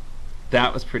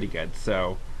that was pretty good.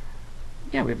 So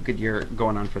yeah, we have a good year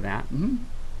going on for that.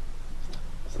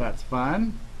 So that's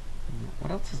fun.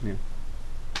 What else is new?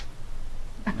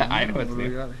 I know what's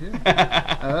new.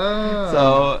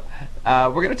 So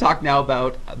we're going to talk now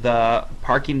about the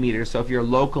parking meters. So if you're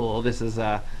local, this is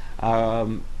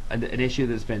an issue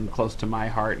that's been close to my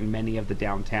heart and many of the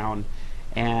downtown.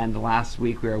 And last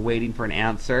week we were waiting for an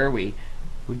answer. We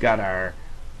got our,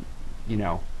 we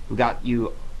got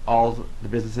you all the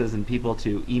businesses and people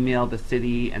to email the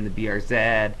city and the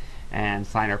BRZ and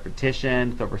sign our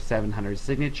petition with over 700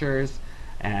 signatures.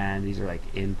 And these are like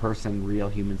in-person, real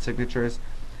human signatures,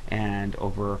 and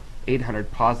over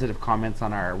 800 positive comments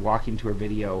on our walking tour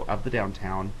video of the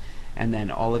downtown, and then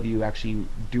all of you actually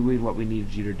doing what we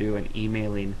needed you to do and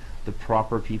emailing the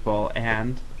proper people.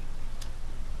 And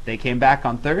they came back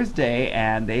on Thursday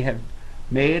and they have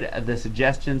made the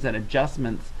suggestions and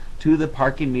adjustments to the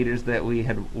parking meters that we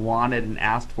had wanted and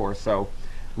asked for. So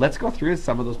let's go through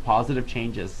some of those positive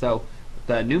changes. So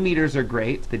the new meters are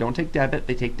great. They don't take debit,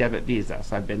 they take debit Visa.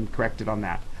 So I've been corrected on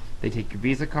that. They take your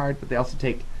Visa card, but they also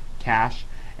take cash.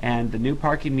 And the new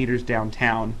parking meters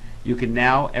downtown, you can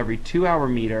now, every 2-hour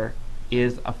meter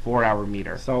is a 4-hour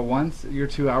meter. So once your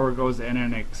 2-hour goes in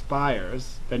and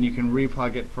expires, then you can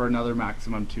replug it for another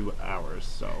maximum 2 hours.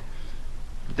 So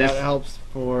that helps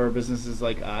for businesses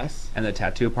like us. And the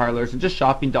tattoo parlors and just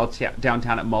shopping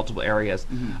downtown at multiple areas.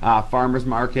 Farmers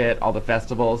market, all the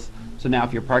festivals. So now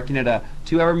if you're parking at a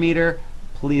 2-hour meter,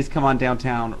 please come on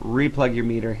downtown, replug your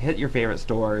meter, hit your favorite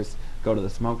stores, go to the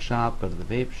smoke shop, go to the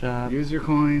vape shop. Use your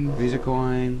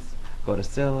coins. Go to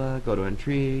Scylla, go to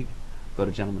Intrigue, go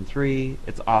to Gentleman 3.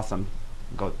 It's awesome.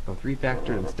 Go 3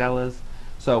 Factor and Stella's.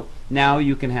 So now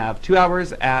you can have 4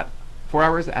 hours at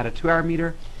a 2-hour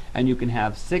meter, and you can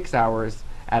have 6 hours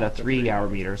at a 3-hour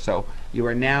meter. So you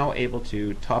are now able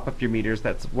to top up your meters.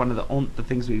 That's one of the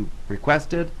things we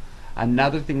requested.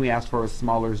 Another thing we asked for was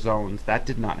smaller zones. That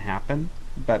did not happen,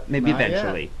 but maybe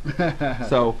eventually.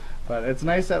 So, but it's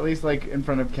nice, at least like in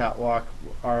front of Catwalk,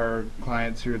 our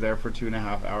clients who are there for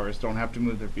 2.5 hours don't have to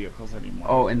move their vehicles anymore.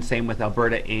 Oh, and same with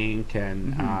Alberta Inc.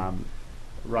 and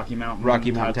Rocky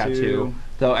Mountain Tattoo.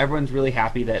 So everyone's really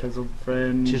happy that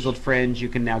Chiseled Fringe, you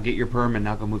can now get your perm and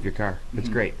now go move your car. It's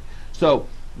great. So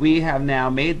we have now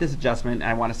made this adjustment, and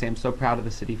I want to say I'm so proud of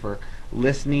the city for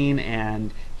listening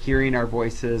and hearing our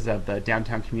voices of the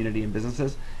downtown community and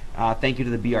businesses. Thank you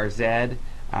to the BRZ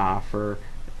for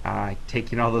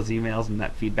taking all those emails and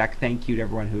that feedback. Thank you to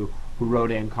everyone who wrote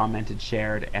in, commented,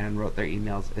 shared, and wrote their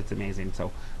emails. It's amazing.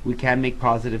 So we can make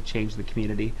positive change in the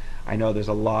community. I know there's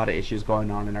a lot of issues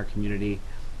going on in our community.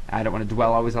 I don't want to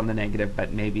dwell always on the negative,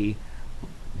 but maybe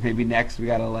next we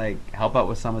gotta like help out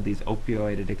with some of these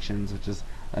opioid addictions, which is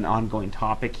an ongoing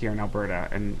topic here in Alberta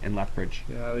and in Lethbridge.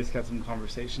 Yeah, at least got some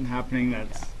conversation happening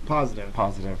that's positive.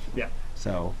 Yeah.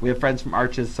 So we have friends from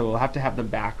Arches, so we'll have to have them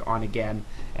back on again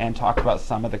and talk about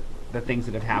some of the things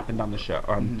that have happened on the show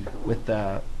with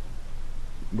the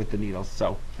needles.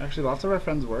 So actually, lots of our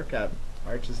friends work at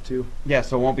Arches too. Yeah,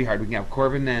 so it won't be hard. We can have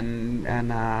Corbin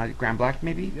and Graham Black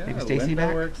maybe. Yeah, maybe Stacy Linda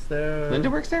back. works there. Linda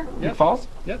works there? Yep. In Falls?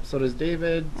 Yep, so does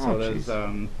David, so does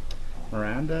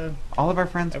Miranda. All of our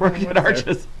friends Everyone working at works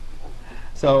Arches.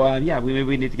 So yeah,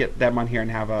 we need to get them on here and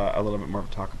have a little bit more of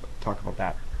a talk about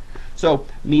that. So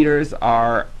meters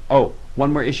are,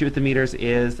 one more issue with the meters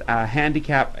is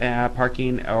handicap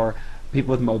parking or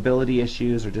people with mobility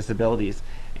issues or disabilities.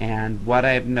 And what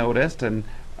I've noticed, and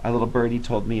a little birdie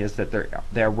told me, is that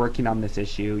they're working on this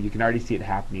issue. You can already see it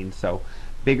happening. So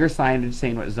bigger signage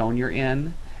saying what zone you're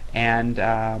in, and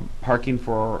parking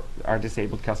for our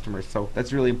disabled customers. So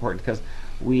that's really important because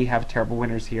we have terrible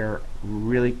winters here,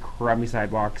 really crummy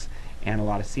sidewalks, and a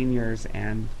lot of seniors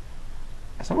and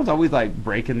someone's always like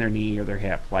breaking their knee or their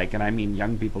hip, like, and I mean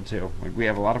young people too. Like we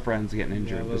have a lot of friends getting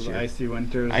injured this those year. icy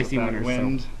winters. Icy with that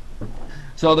winters, wind.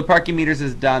 So the parking meters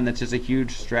is done. That's just a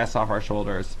huge stress off our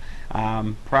shoulders.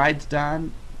 Pride's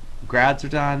done. Grads are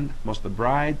done. Most of the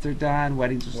brides are done.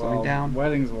 Weddings are slowing down.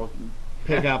 Weddings will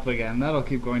pick up again. That'll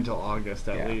keep going till August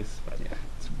at Yeah. least. But Yeah.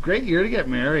 it's a great year to get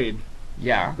married.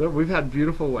 Yeah. We've had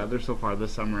beautiful weather so far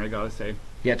this summer, I gotta say.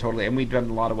 Yeah, totally. And we've done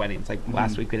a lot of weddings. Like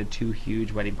last week we did 2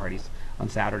 huge wedding parties on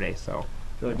Saturday. So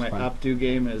I feel like it was my fun. updo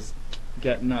game is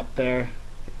getting up there.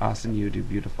 Austin, you do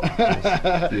beautiful.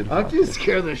 Beautiful. Updo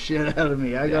scare the shit out of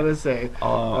me, I gotta say.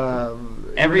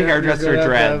 Every You're hairdresser good at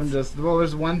dreads. them, well,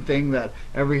 there's one thing that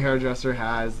every hairdresser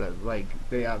has that like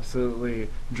they absolutely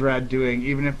dread doing,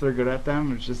 even if they're good at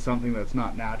them. It's just something that's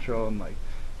not natural, and like,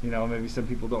 you know, maybe some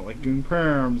people don't like doing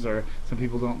perms, or some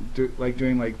people don't like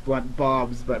doing like blunt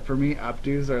bobs. But for me,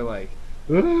 updos are like,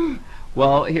 ugh.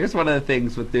 Well, here's one of the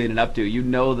things with doing an updo. You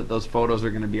know that those photos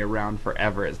are going to be around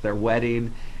forever. It's their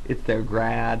wedding, it's their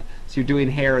grad. So you're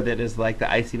doing hair that is like the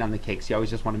icing on the cake. So you always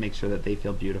just want to make sure that they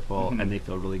feel beautiful and they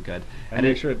feel really good. And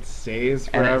make sure it stays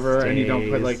forever, and you don't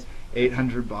put like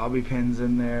 800 bobby pins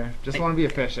in there. Just want to be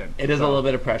efficient. It is a little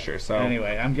bit of pressure. So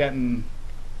anyway, I'm getting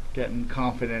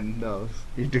confident in those.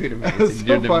 You're doing It's amazing. so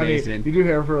You're doing funny. amazing. You do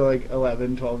hair for like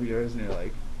 11, 12 years, and you're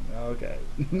like, okay.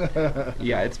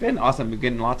 Yeah, it's been awesome. We're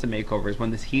getting lots of makeovers.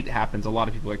 When this heat happens, a lot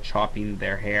of people are chopping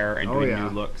their hair and doing new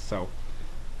looks. So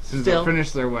As soon as they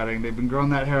finish their wedding, they've been growing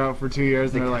that hair out for 2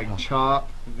 years, and they're like, off.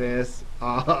 chop this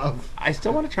off. I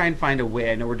still want to try and find a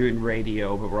way. I know we're doing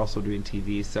radio, but we're also doing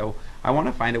TV. So I want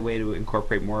to find a way to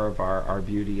incorporate more of our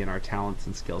beauty and our talents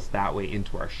and skills that way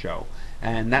into our show.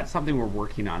 And that's something we're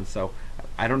working on. So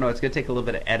I don't know. It's going to take a little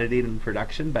bit of editing and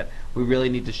production, but we really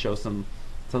need to show some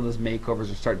of those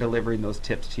makeovers or start delivering those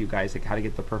tips to you guys, like how to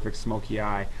get the perfect smoky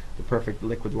eye, the perfect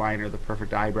liquid liner, the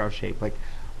perfect eyebrow shape. Like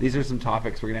these are some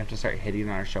topics we're going to have to start hitting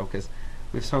on our show, because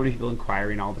we have so many people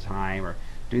inquiring all the time or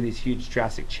doing these huge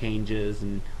drastic changes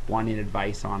and wanting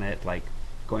advice on it, like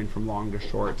going from long to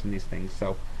short and these things.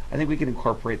 So I think we can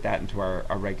incorporate that into our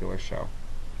regular show.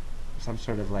 Some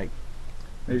sort of like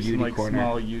Maybe beauty some like corner.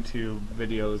 small YouTube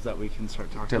videos that we can start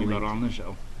talking about on the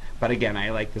show. But again,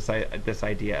 I like this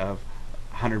idea of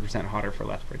 100% hotter for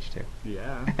Lethbridge too.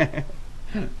 Yeah.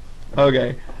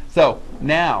 Okay, so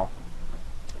now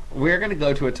we're going to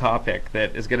go to a topic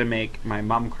that is going to make my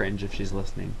mom cringe if she's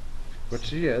listening. Which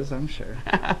she is, I'm sure.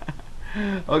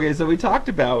 Okay, so we talked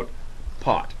about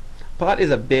pot. Pot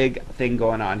is a big thing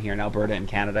going on here in Alberta and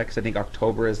Canada, because I think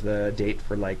October is the date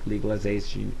for like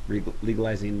legalizing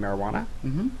marijuana.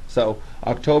 Mm-hmm. So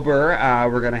October,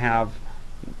 we're going to have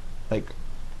like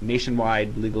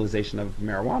nationwide legalization of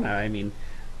marijuana. I mean,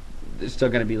 there's still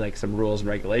going to be like some rules and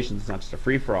regulations. It's not just a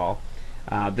free-for-all.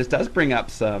 This does bring up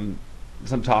some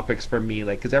topics for me,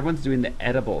 like, because everyone's doing the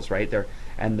edibles, right?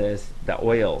 And the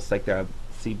oils, like the how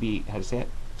do you say it?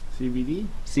 CBD?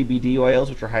 CBD oils,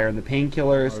 which are higher in the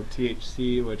painkillers. Or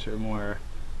THC, which are more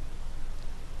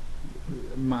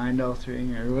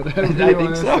mind-altering, or whatever I you think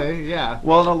want to so. say. Yeah.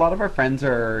 Well, and a lot of our friends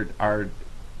are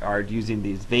using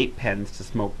these vape pens to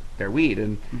smoke their weed,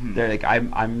 and they're like,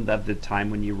 I'm of the time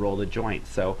when you roll a joint.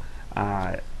 So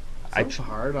It's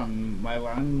hard on my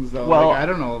lungs, though. Well, like, I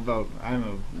don't know about. I'm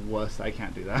a wuss. I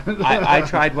can't do that. I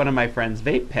tried one of my friend's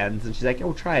vape pens, and she's like,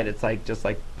 "Oh, try it. It's like just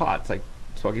like pot. It's like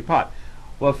smoking pot."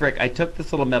 Well, frick, I took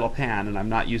this little metal pan, and I'm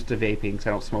not used to vaping, so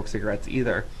I don't smoke cigarettes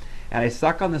either. And I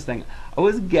suck on this thing. I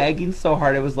was gagging so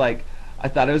hard, it was like I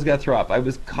thought I was gonna throw up. I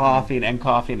was coughing and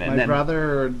coughing, and my then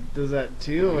brother does that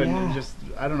too, and Yeah. just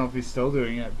I don't know if he's still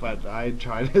doing it, but I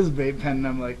tried his vape pen, and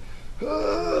I'm like,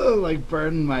 "Ugh," like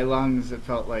burning my lungs. It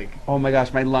felt like oh my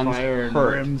gosh, my lungs fire and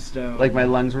hurt. brimstone. Like my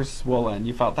lungs were swollen.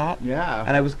 You felt that? Yeah.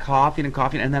 And I was coughing and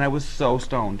coughing, and then I was so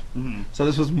stoned. Mhm. So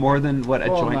this was more than what a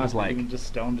joint not was like. even just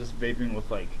stone, just vaping with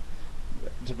like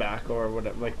tobacco or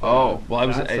whatever. Like Oh, well,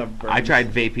 that stuff I burns.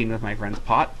 tried vaping with my friend's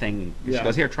pot thing. She Yeah.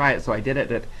 goes, here, try it. So I did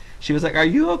it. She was like, are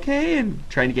you okay? And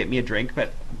trying to get me a drink,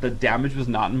 but the damage was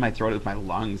not in my throat, it was my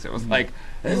lungs. It was like,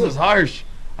 this is harsh.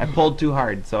 I pulled too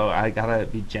hard, so I gotta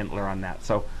be gentler on that.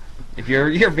 So if you're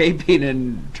vaping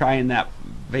and trying that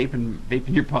vaping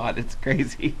your pot, it's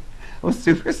crazy. I was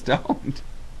super stoned.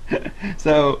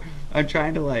 So I'm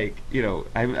trying to, like, you know,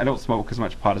 I don't smoke as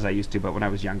much pot as I used to, but when I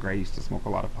was younger I used to smoke a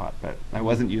lot of pot, but I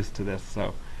wasn't used to this.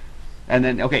 So, and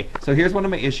then, okay, so here's one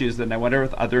of my issues, and I wonder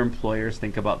if other employers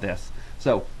think about this.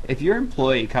 So if your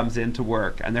employee comes into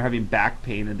work and they're having back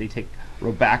pain and they take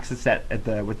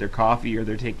Robaxacet with their coffee, or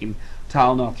they're taking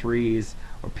Tylenol 3s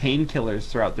or painkillers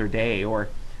throughout their day, or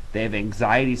they have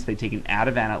anxiety, so they take an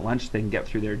Ativan at lunch so they can get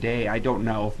through their day. I don't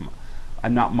know if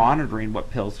I'm not monitoring what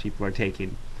pills people are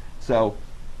taking. So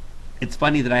it's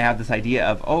funny that I have this idea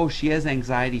of, oh, she has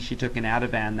anxiety, she took an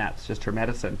Ativan, that's just her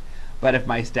medicine. But if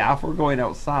my staff were going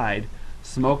outside,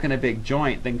 smoking a big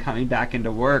joint, then coming back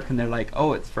into work, and they're like,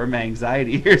 oh, it's for my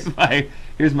anxiety, here's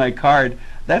my card,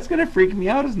 that's going to freak me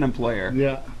out as an employer.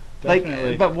 Yeah, definitely.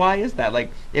 Like, but why is that?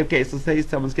 Like, okay, so say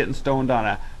someone's getting stoned on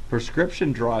a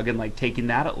prescription drug and like taking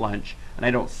that at lunch, and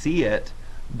I don't see it,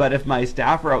 but if my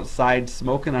staff are outside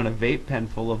smoking on a vape pen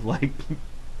full of like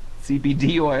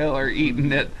CBD oil or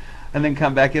eating it, and then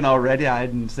come back in all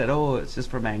red-eyed and said, oh, it's just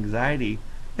from anxiety,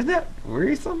 isn't that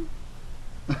worrisome?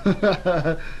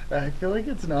 I feel like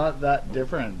it's not that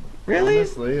different. Really?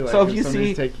 Honestly, like so if if you somebody's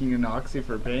see, taking an oxy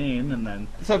for pain, and then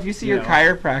so if you see you your know.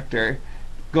 chiropractor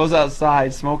goes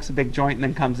outside, smokes a big joint, and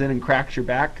then comes in and cracks your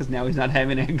back because now he's not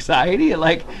having anxiety, it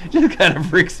like just kind of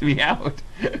freaks me out.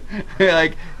 You're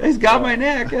like, he's got my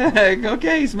neck.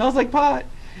 Okay, he smells like pot.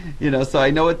 You know, so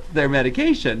I know it's their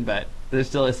medication, but there's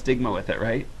still a stigma with it,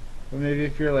 right? Well, maybe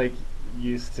if you're like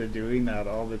used to doing that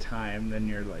all the time, then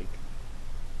you're like,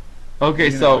 Okay,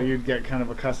 you so know, you'd get kind of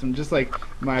accustomed. Just like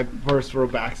my first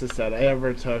Robaxacet I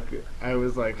ever took, I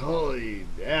was like, holy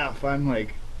F, I'm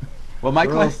like well, my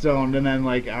real client, stoned. And then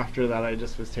like after that, I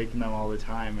just was taking them all the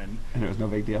time, and it was no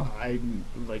big deal. I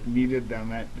like needed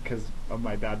them because of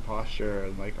my bad posture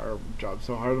and like our job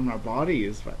so hard on our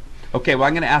bodies. But Okay, well,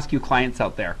 I'm going to ask you clients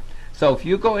out there. So if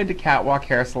you go into Catwalk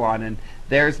Hair Salon and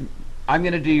I'm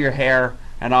going to do your hair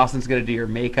and Austin's going to do your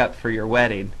makeup for your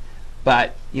wedding,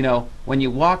 but, you know, when you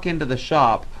walk into the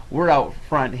shop, we're out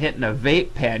front hitting a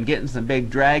vape pen, getting some big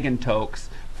dragon tokes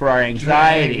for our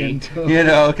anxiety, Dragon tokes. you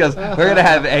know, because we're going to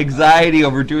have anxiety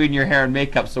over doing your hair and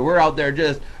makeup. So we're out there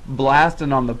just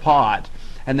blasting on the pot,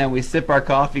 and then we sip our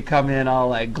coffee, come in all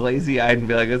like glazy-eyed and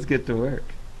be like, let's get to work.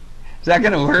 Is that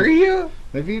going to worry you?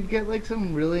 maybe you'd get like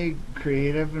some really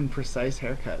creative and precise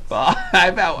haircuts.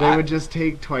 Well, They would just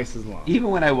take twice as long. even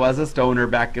when I was a stoner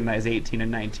back when I was 18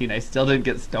 and 19, I still didn't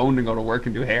get stoned and go to work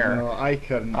and do hair. No, I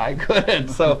couldn't. I couldn't.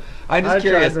 So I'm just I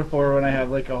curious. tried before when I had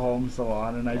like a home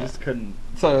salon, and I just couldn't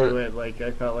So- do it. Like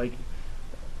I felt like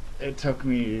it took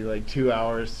me like 2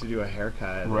 hours to do a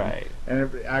haircut. Right.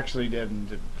 And it actually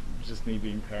didn't. It was just me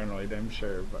being paranoid, I'm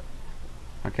sure. But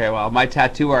Okay, well, my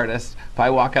tattoo artist, if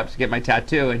I walk up to get my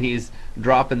tattoo and he's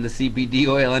dropping the CBD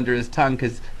oil under his tongue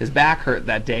because his back hurt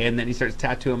that day, and then he starts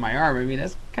tattooing my arm, I mean,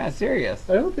 that's kind of serious.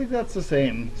 I don't think that's the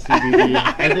same CBD.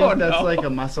 I think don't that's know. like a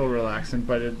muscle relaxant,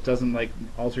 but it doesn't like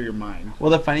alter your mind.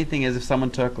 Well, the funny thing is, if someone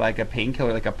took like a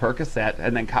painkiller, like a Percocet,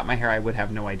 and then cut my hair, I would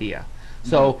have no idea.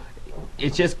 So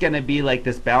it's just going to be like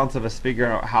this balance of us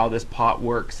figuring out how this pot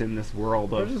works in this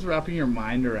world Or of... just wrapping your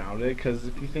mind around it, because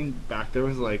if you think back, there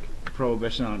was like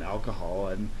prohibition on alcohol,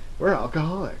 and we're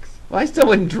alcoholics. Well, I still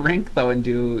wouldn't drink, though, and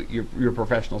do your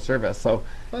professional service. So,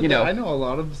 But you know... I know a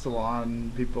lot of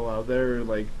salon people out there who,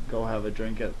 like go have a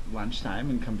drink at lunchtime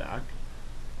and come back.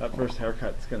 That first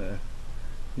haircut's gonna,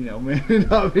 you know, maybe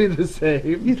not be the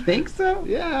same. You think so?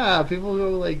 Yeah, people go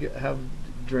like have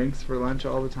drinks for lunch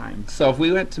all the time. So if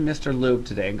we went to Mr. Lube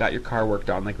today and got your car worked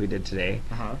on like we did today,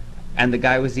 Uh-huh. and the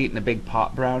guy was eating a big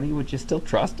pot brownie, would you still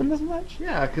trust him as much?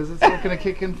 Yeah, because it's not gonna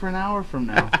kick in for an hour from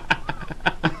now.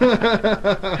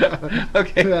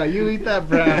 Okay. Yeah, you eat that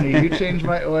brownie. You change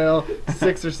my oil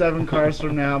 6 or 7 cars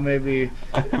from now, maybe.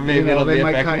 Maybe you know, it'll they be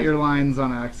might cut effective. your lines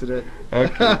on accident.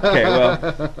 Okay,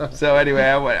 well, so anyway,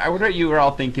 I wonder what you were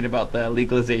all thinking about the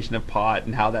legalization of pot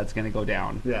and how that's going to go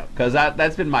down. Yeah. Because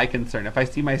that's been my concern. If I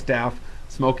see my staff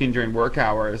smoking during work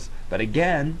hours, but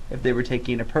again, if they were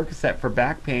taking a Percocet for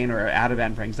back pain or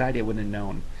Ativan for anxiety, I wouldn't have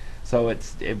known. So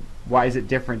why is it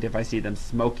different if I see them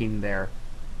smoking their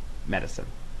medicine?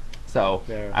 So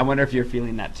Yeah. I wonder if you're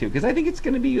feeling that too, because I think it's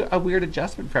going to be a weird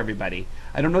adjustment for everybody.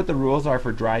 I don't know what the rules are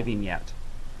for driving yet.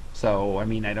 So, I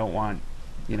mean, I don't want,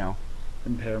 you know,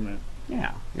 Impairment.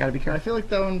 yeah, you got to be I careful. feel like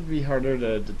that one would be harder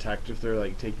to detect if they're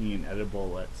like taking an edible,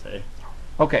 let's say.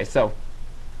 Okay, so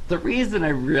the reason I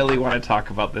really want to talk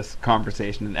about this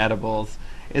conversation in edibles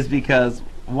is because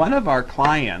one of our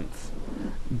clients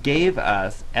gave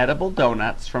us edible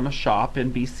donuts from a shop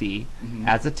in BC Mhm.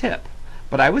 as a tip.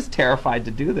 But I was terrified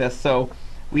to do this, so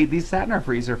these sat in our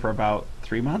freezer for about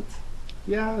 3 months.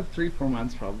 Yeah, 3-4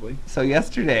 months probably. So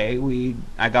yesterday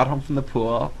I got home from the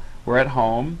pool, we're at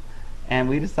home, and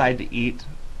we decided to eat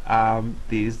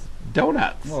these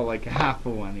donuts. Well, like half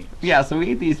of one each. Yeah, so we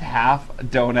eat these half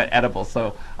donut edibles.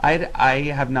 So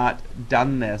I have not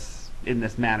done this in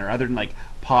this manner, other than like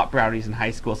pot brownies in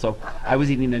high school. So I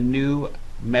was eating a new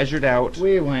measured out.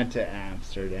 We went to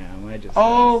Amsterdam. I just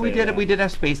Oh, gotta we say did it. that. We did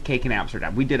have space cake in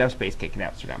Amsterdam. We did have space cake in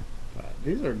Amsterdam. But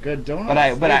these are good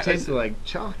donuts. But they I- tasted like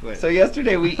chocolate. So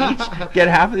yesterday we each get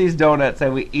half of these donuts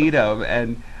and we eat them,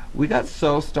 and we got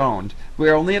so stoned. We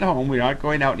were only at home. We were not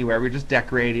going out anywhere. We were just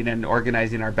decorating and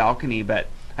organizing our balcony. But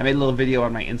I made a little video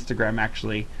on my Instagram,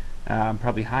 actually,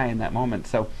 probably high in that moment.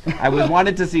 So I was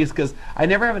wanted to see, because I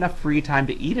never have enough free time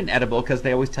to eat an edible, because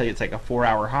they always tell you it's like a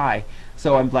 4-hour high.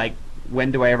 So I'm like,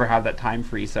 when do I ever have that time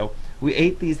free? So we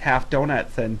ate these half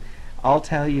donuts, and I'll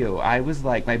tell you, I was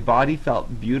like, my body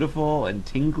felt beautiful and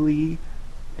tingly.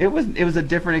 It was a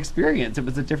different experience. It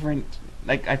was a different,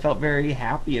 like, I felt very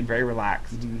happy and very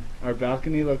relaxed. Mm-hmm. Our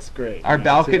balcony looks great. Our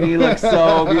balcony looks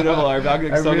so beautiful. Our balcony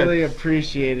looks so good. I really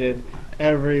appreciated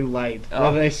every light that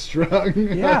I strung.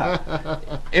 Yeah.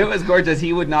 It was gorgeous.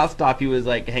 He would not stop. He was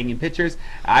like hanging pictures.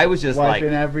 I was just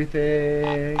wiping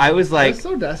everything. I was like, it was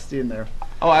so dusty in there.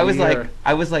 Oh, I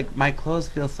was like, my clothes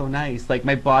feel so nice. Like,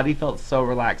 my body felt so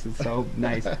relaxed and so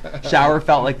nice. Shower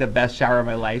felt like the best shower of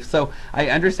my life. So I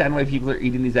understand why people are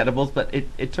eating these edibles, but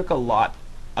it took a lot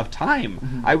of time.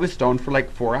 Mm-hmm. I was stoned for like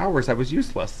 4 hours. I was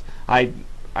useless. I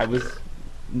was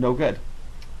no good.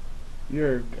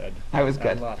 You're good. I was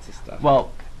good. Lots of stuff.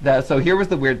 Well, so here was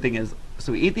the weird thing is,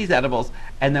 so we eat these edibles,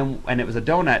 and it was a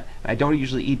donut. And I don't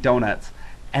usually eat donuts.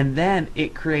 And then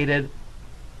it created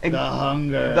the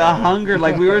hunger. The hunger.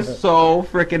 Like, we were so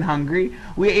freaking hungry.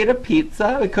 We ate a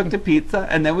pizza. We cooked a pizza,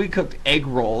 and then we cooked egg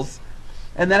rolls.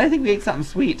 And then I think we ate something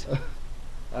sweet.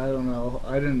 I don't know.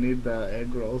 I didn't need the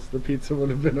egg rolls. The pizza would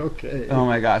have been okay. Oh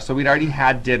my gosh. So we'd already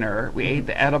had dinner. We ate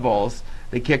the edibles.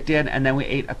 They kicked in, and then we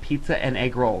ate a pizza and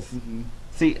egg rolls. Mm-hmm.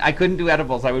 See, I couldn't do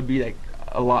edibles. I would be like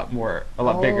a lot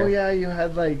bigger. Oh yeah, you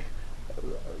had like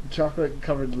chocolate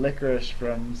covered licorice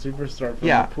from Superstore from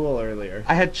the pool earlier.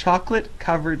 I had chocolate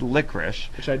covered licorice,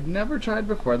 which I'd never tried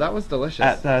before. That was delicious.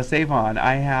 At the Save-On,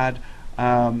 I had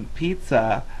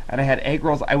pizza and I had egg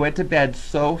rolls. I went to bed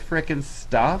so freaking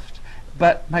stuffed,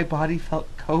 but my body felt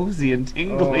cozy and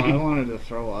tingly. Oh, I wanted to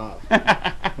throw up.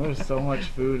 There's so much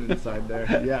food inside there.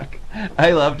 Yuck.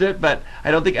 I loved it, but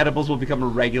I don't think edibles will become a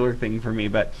regular thing for me.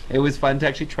 But it was fun to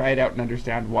actually try it out and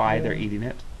understand why they're eating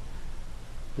it.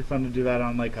 It'd be fun to do that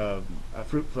on like a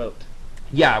fruit float.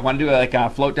 Yeah, I want to do like a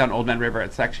float down Old Man River.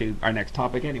 It's actually our next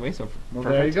topic anyway, so well,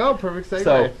 there you go, perfect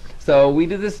segue. So we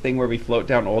do this thing where we float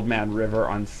down Old Man River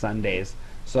on Sundays.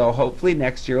 So hopefully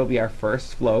next year will be our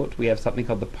first float. We have something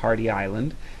called the Party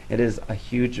Island. It is a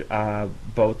huge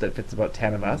boat that fits about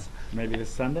 10 of us. Maybe this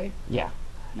Sunday? Yeah.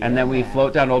 And then we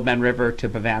float down Old Man River to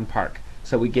Bevan Park.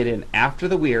 So we get in after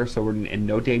the weir, so we're in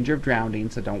no danger of drowning,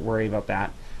 so don't worry about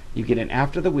that. You get in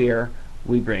after the weir.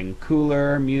 We bring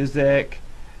cooler, music.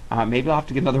 Maybe I'll have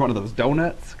to get another one of those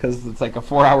donuts because it's like a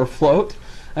 4-hour float.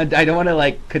 And I don't want to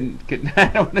like. I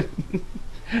don't want to.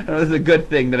 It's a good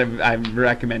thing that I'm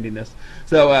recommending this.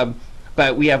 So,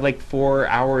 but we have like 4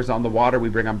 hours on the water. We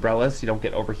bring umbrellas so you don't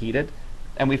get overheated,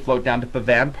 and we float down to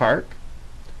Bevan Park,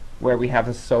 where we have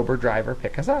a sober driver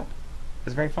pick us up.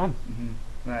 It's very fun.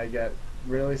 Mm-hmm. I get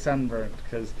really sunburned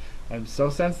because I'm so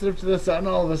sensitive to the sun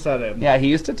all of a sudden. Yeah, he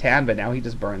used to tan, but now he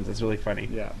just burns. It's really funny.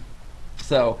 Yeah.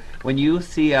 So when you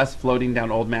see us floating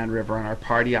down Old Man River on our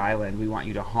Party Island, we want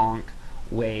you to honk,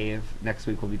 wave. Next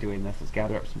week we'll be doing this. Let's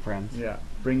gather up some friends. Yeah.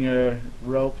 Bring your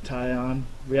rope tie on.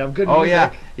 We have good music. Oh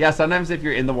yeah. Yeah, sometimes if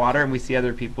you're in the water and we see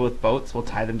other people with boats, we'll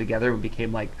tie them together. We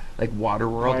became like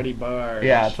Waterworld. Party bars.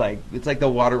 Yeah, it's like the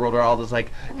Waterworld where all just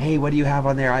like, hey, what do you have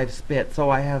on there? I have spit. So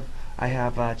I have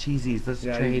cheesies. Let's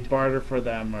trade. Barter for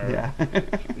them or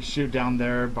shoot down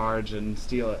their barge and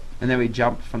steal it. And then we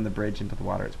jump from the bridge into the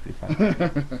water. It's pretty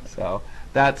fun. So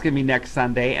that's going to be next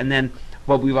Sunday. And then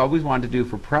what we've always wanted to do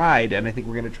for Pride, and I think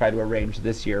we're going to try to arrange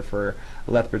this year for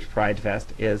Lethbridge Pride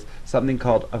Fest, is something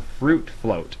called a fruit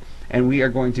float. And we are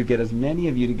going to get as many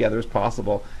of you together as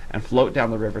possible and float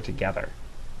down the river together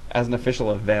as an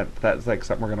official event. That's like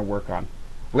something we're going to work on.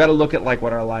 We got to look at like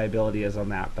what our liability is on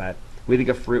that, but we think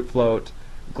a fruit float.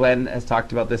 Glenn has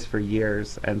talked about this for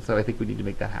years, and so I think we need to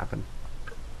make that happen.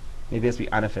 Maybe it has to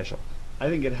be unofficial. I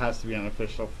think it has to be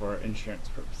unofficial for insurance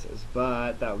purposes,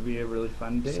 but that would be a really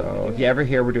fun day. So if you ever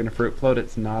hear we're doing a fruit float,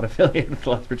 it's not affiliated with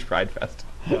Lethbridge Pride Fest.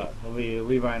 Yeah, it'll be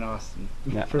Levi and Austin.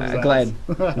 Yeah,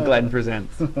 Glenn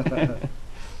presents.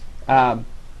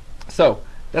 So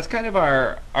that's kind of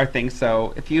our thing.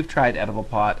 So if you've tried edible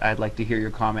pot, I'd like to hear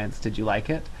your comments. Did you like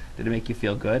it? Did it make you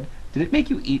feel good? Did it make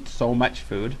you eat so much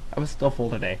food? I was still full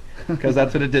today because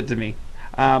that's what it did to me.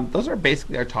 Those are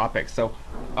basically our topics. So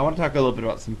I want to talk a little bit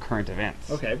about some current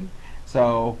events. Okay.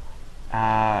 So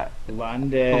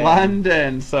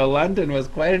London. So London was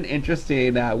quite an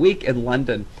interesting week in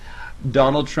London.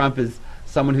 Donald Trump is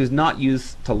someone who's not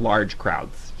used to large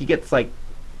crowds. He gets like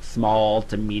small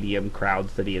to medium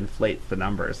crowds that he inflates the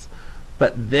numbers.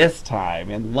 But this time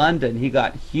in London, he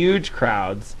got huge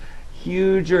crowds,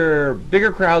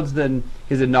 bigger crowds than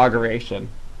his inauguration.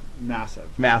 Massive.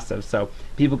 Massive. So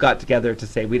people got together to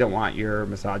say, we don't want your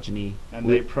misogyny. And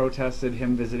they protested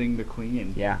him visiting the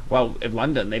Queen. Yeah. Well, in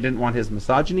London, they didn't want his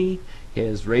misogyny,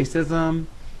 his racism,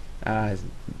 his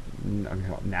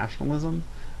nationalism.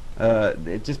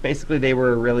 It just basically, they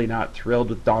were really not thrilled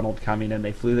with Donald coming, and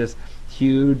they flew this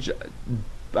huge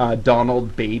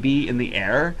Donald baby in the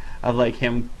air of like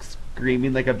him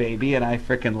screaming like a baby, and I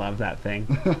freaking love that thing.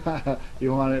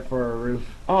 You want it for a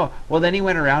roof. Oh, well, then he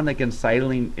went around like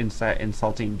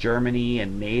insulting Germany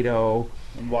and NATO.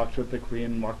 And walked with the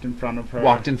Queen, walked in front of her.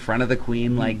 Walked in front of the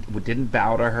Queen, like, didn't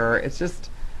bow to her. It's just,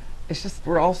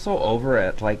 we're all so over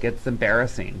it. Like, it's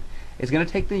embarrassing. It's going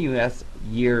to take the U.S.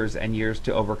 years and years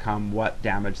to overcome what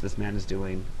damage this man is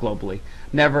doing globally.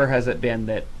 Never has it been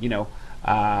that, you know,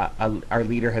 our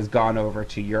leader has gone over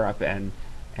to Europe and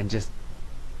just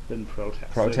been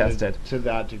protested to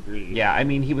that degree. Yeah, I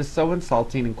mean, he was so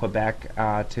insulting in Quebec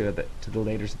to the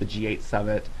leaders of the G8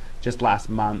 summit just last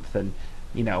month, and,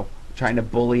 you know, trying to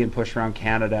bully and push around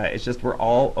Canada. It's just, we're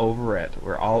all over it.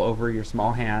 We're all over your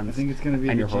small hands. I think it's going to be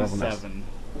and the your horribleness. G7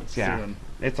 Yeah, soon.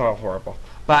 it's all horrible.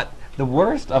 But the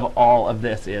worst of all of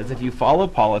this is, if you follow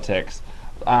politics,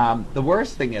 the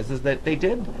worst thing is that they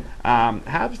did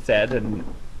have said, and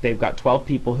they've got 12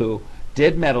 people who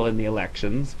did meddle in the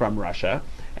elections from Russia,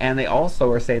 and they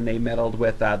also are saying they meddled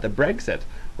with the Brexit,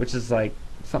 which is like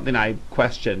something I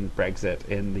question Brexit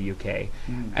in the UK.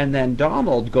 And then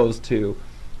Donald goes to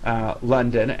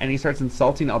London and he starts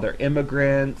insulting all their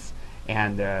immigrants,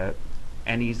 and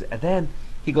then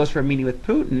he goes for a meeting with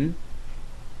Putin,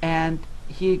 and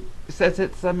he says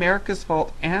it's America's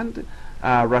fault and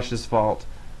Russia's fault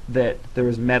that there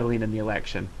was meddling in the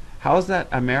election. How is that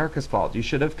America's fault? You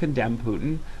should have condemned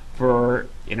Putin for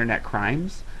internet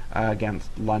crimes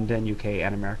against London, UK,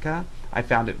 and America. I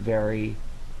found it very...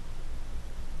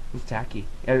 It was tacky.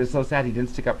 It was so sad he didn't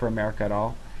stick up for America at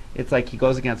all. It's like he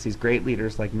goes against these great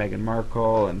leaders like Meghan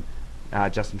Markle and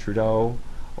Justin Trudeau,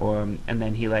 and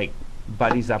then he like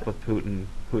buddies up with Putin,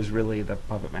 who's really the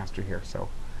puppet master here. So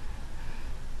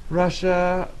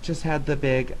Russia just had the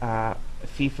big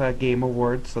FIFA Game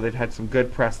Awards, so they've had some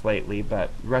good press lately,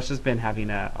 but Russia's been having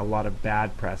a lot of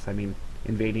bad press. I mean,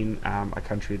 invading a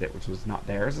country which was not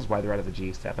theirs is why they're out of the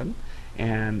G7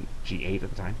 and G8 at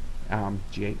the time,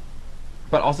 G8.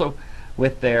 But also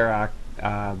with their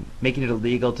making it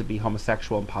illegal to be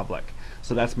homosexual in public.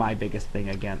 So that's my biggest thing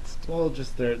against. Well,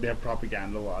 just they have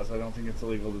propaganda laws. I don't think it's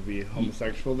illegal to be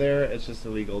homosexual there. It's just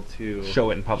illegal to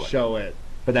show it in public. Show it.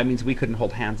 But that means we couldn't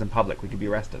hold hands in public. We could be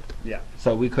arrested. Yeah.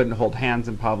 So we couldn't hold hands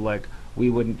in public. We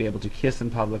wouldn't be able to kiss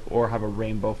in public or have a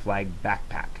rainbow flag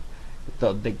backpack.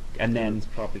 And then it's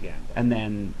propaganda. And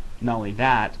then not only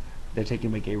that, they're taking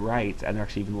away gay rights, and they're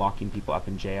actually even locking people up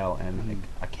in jail and like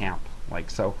a camp. Like,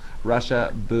 so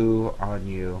Russia, boo on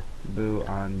you,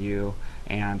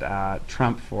 and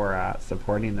Trump for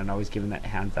supporting them and always giving that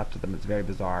hands up to them. It's very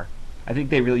bizarre. I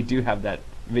think they really do have that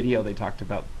video they talked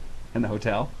about in the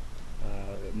hotel.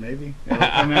 Maybe it'll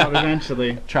come out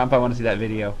eventually. Trump, I want to see that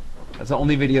video. That's the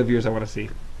only video of yours I want to see.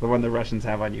 The one the Russians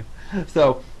have on you.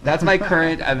 So that's my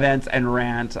current events and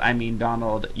rant. I mean,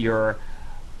 Donald, you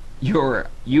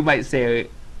might say,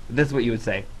 this is what you would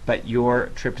say, but your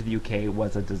trip to the UK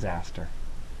was a disaster.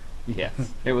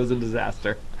 Yes, it was a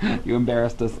disaster. You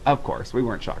embarrassed us. Of course, we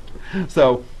weren't shocked.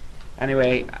 So,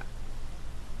 anyway,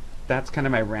 that's kind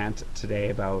of my rant today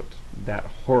about that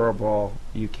horrible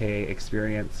UK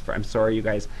experience. I'm sorry you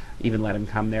guys even let him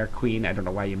come there. Queen, I don't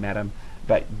know why you met him,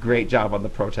 but great job on the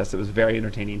protest. It was very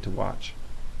entertaining to watch.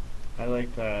 I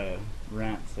like the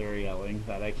rants they were yelling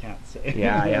that I can't say.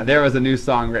 Yeah. There was a new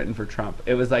song written for Trump.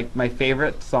 It was like my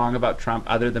favorite song about Trump,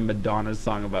 other than Madonna's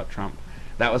song about Trump.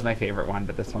 That was my favorite one,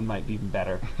 but this one might be even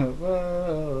better.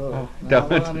 Whoa,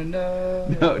 don't sing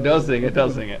it.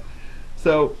 Don't sing it.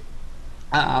 So,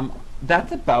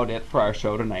 that's about it for our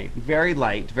show tonight. Very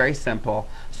light, very simple.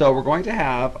 So we're going to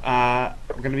have,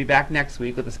 we're going to be back next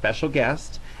week with a special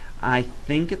guest. I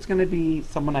think it's going to be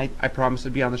someone I promised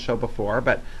would be on the show before,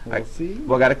 but we'll see.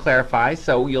 We'll got to clarify.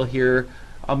 So you'll hear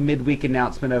a midweek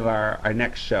announcement of our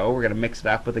next show. We're going to mix it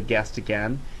up with a guest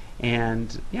again.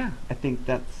 And yeah, I think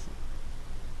that's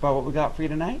about what we got for you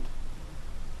tonight.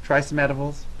 Try some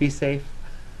edibles. Be safe.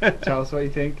 Tell us what you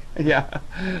think. Yeah.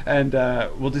 And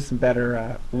we'll do some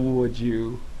better would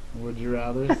you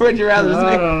rather? Would you rather?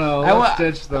 I don't know. Let's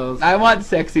ditch those. I want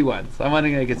sexy ones. I want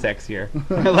to make it sexier.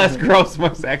 Less gross,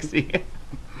 more sexy.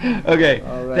 Okay.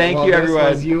 All right. Thank you,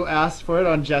 everyone. You asked for it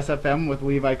on Jess FM with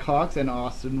Levi Cox and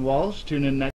Austin Walsh. Tune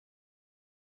in next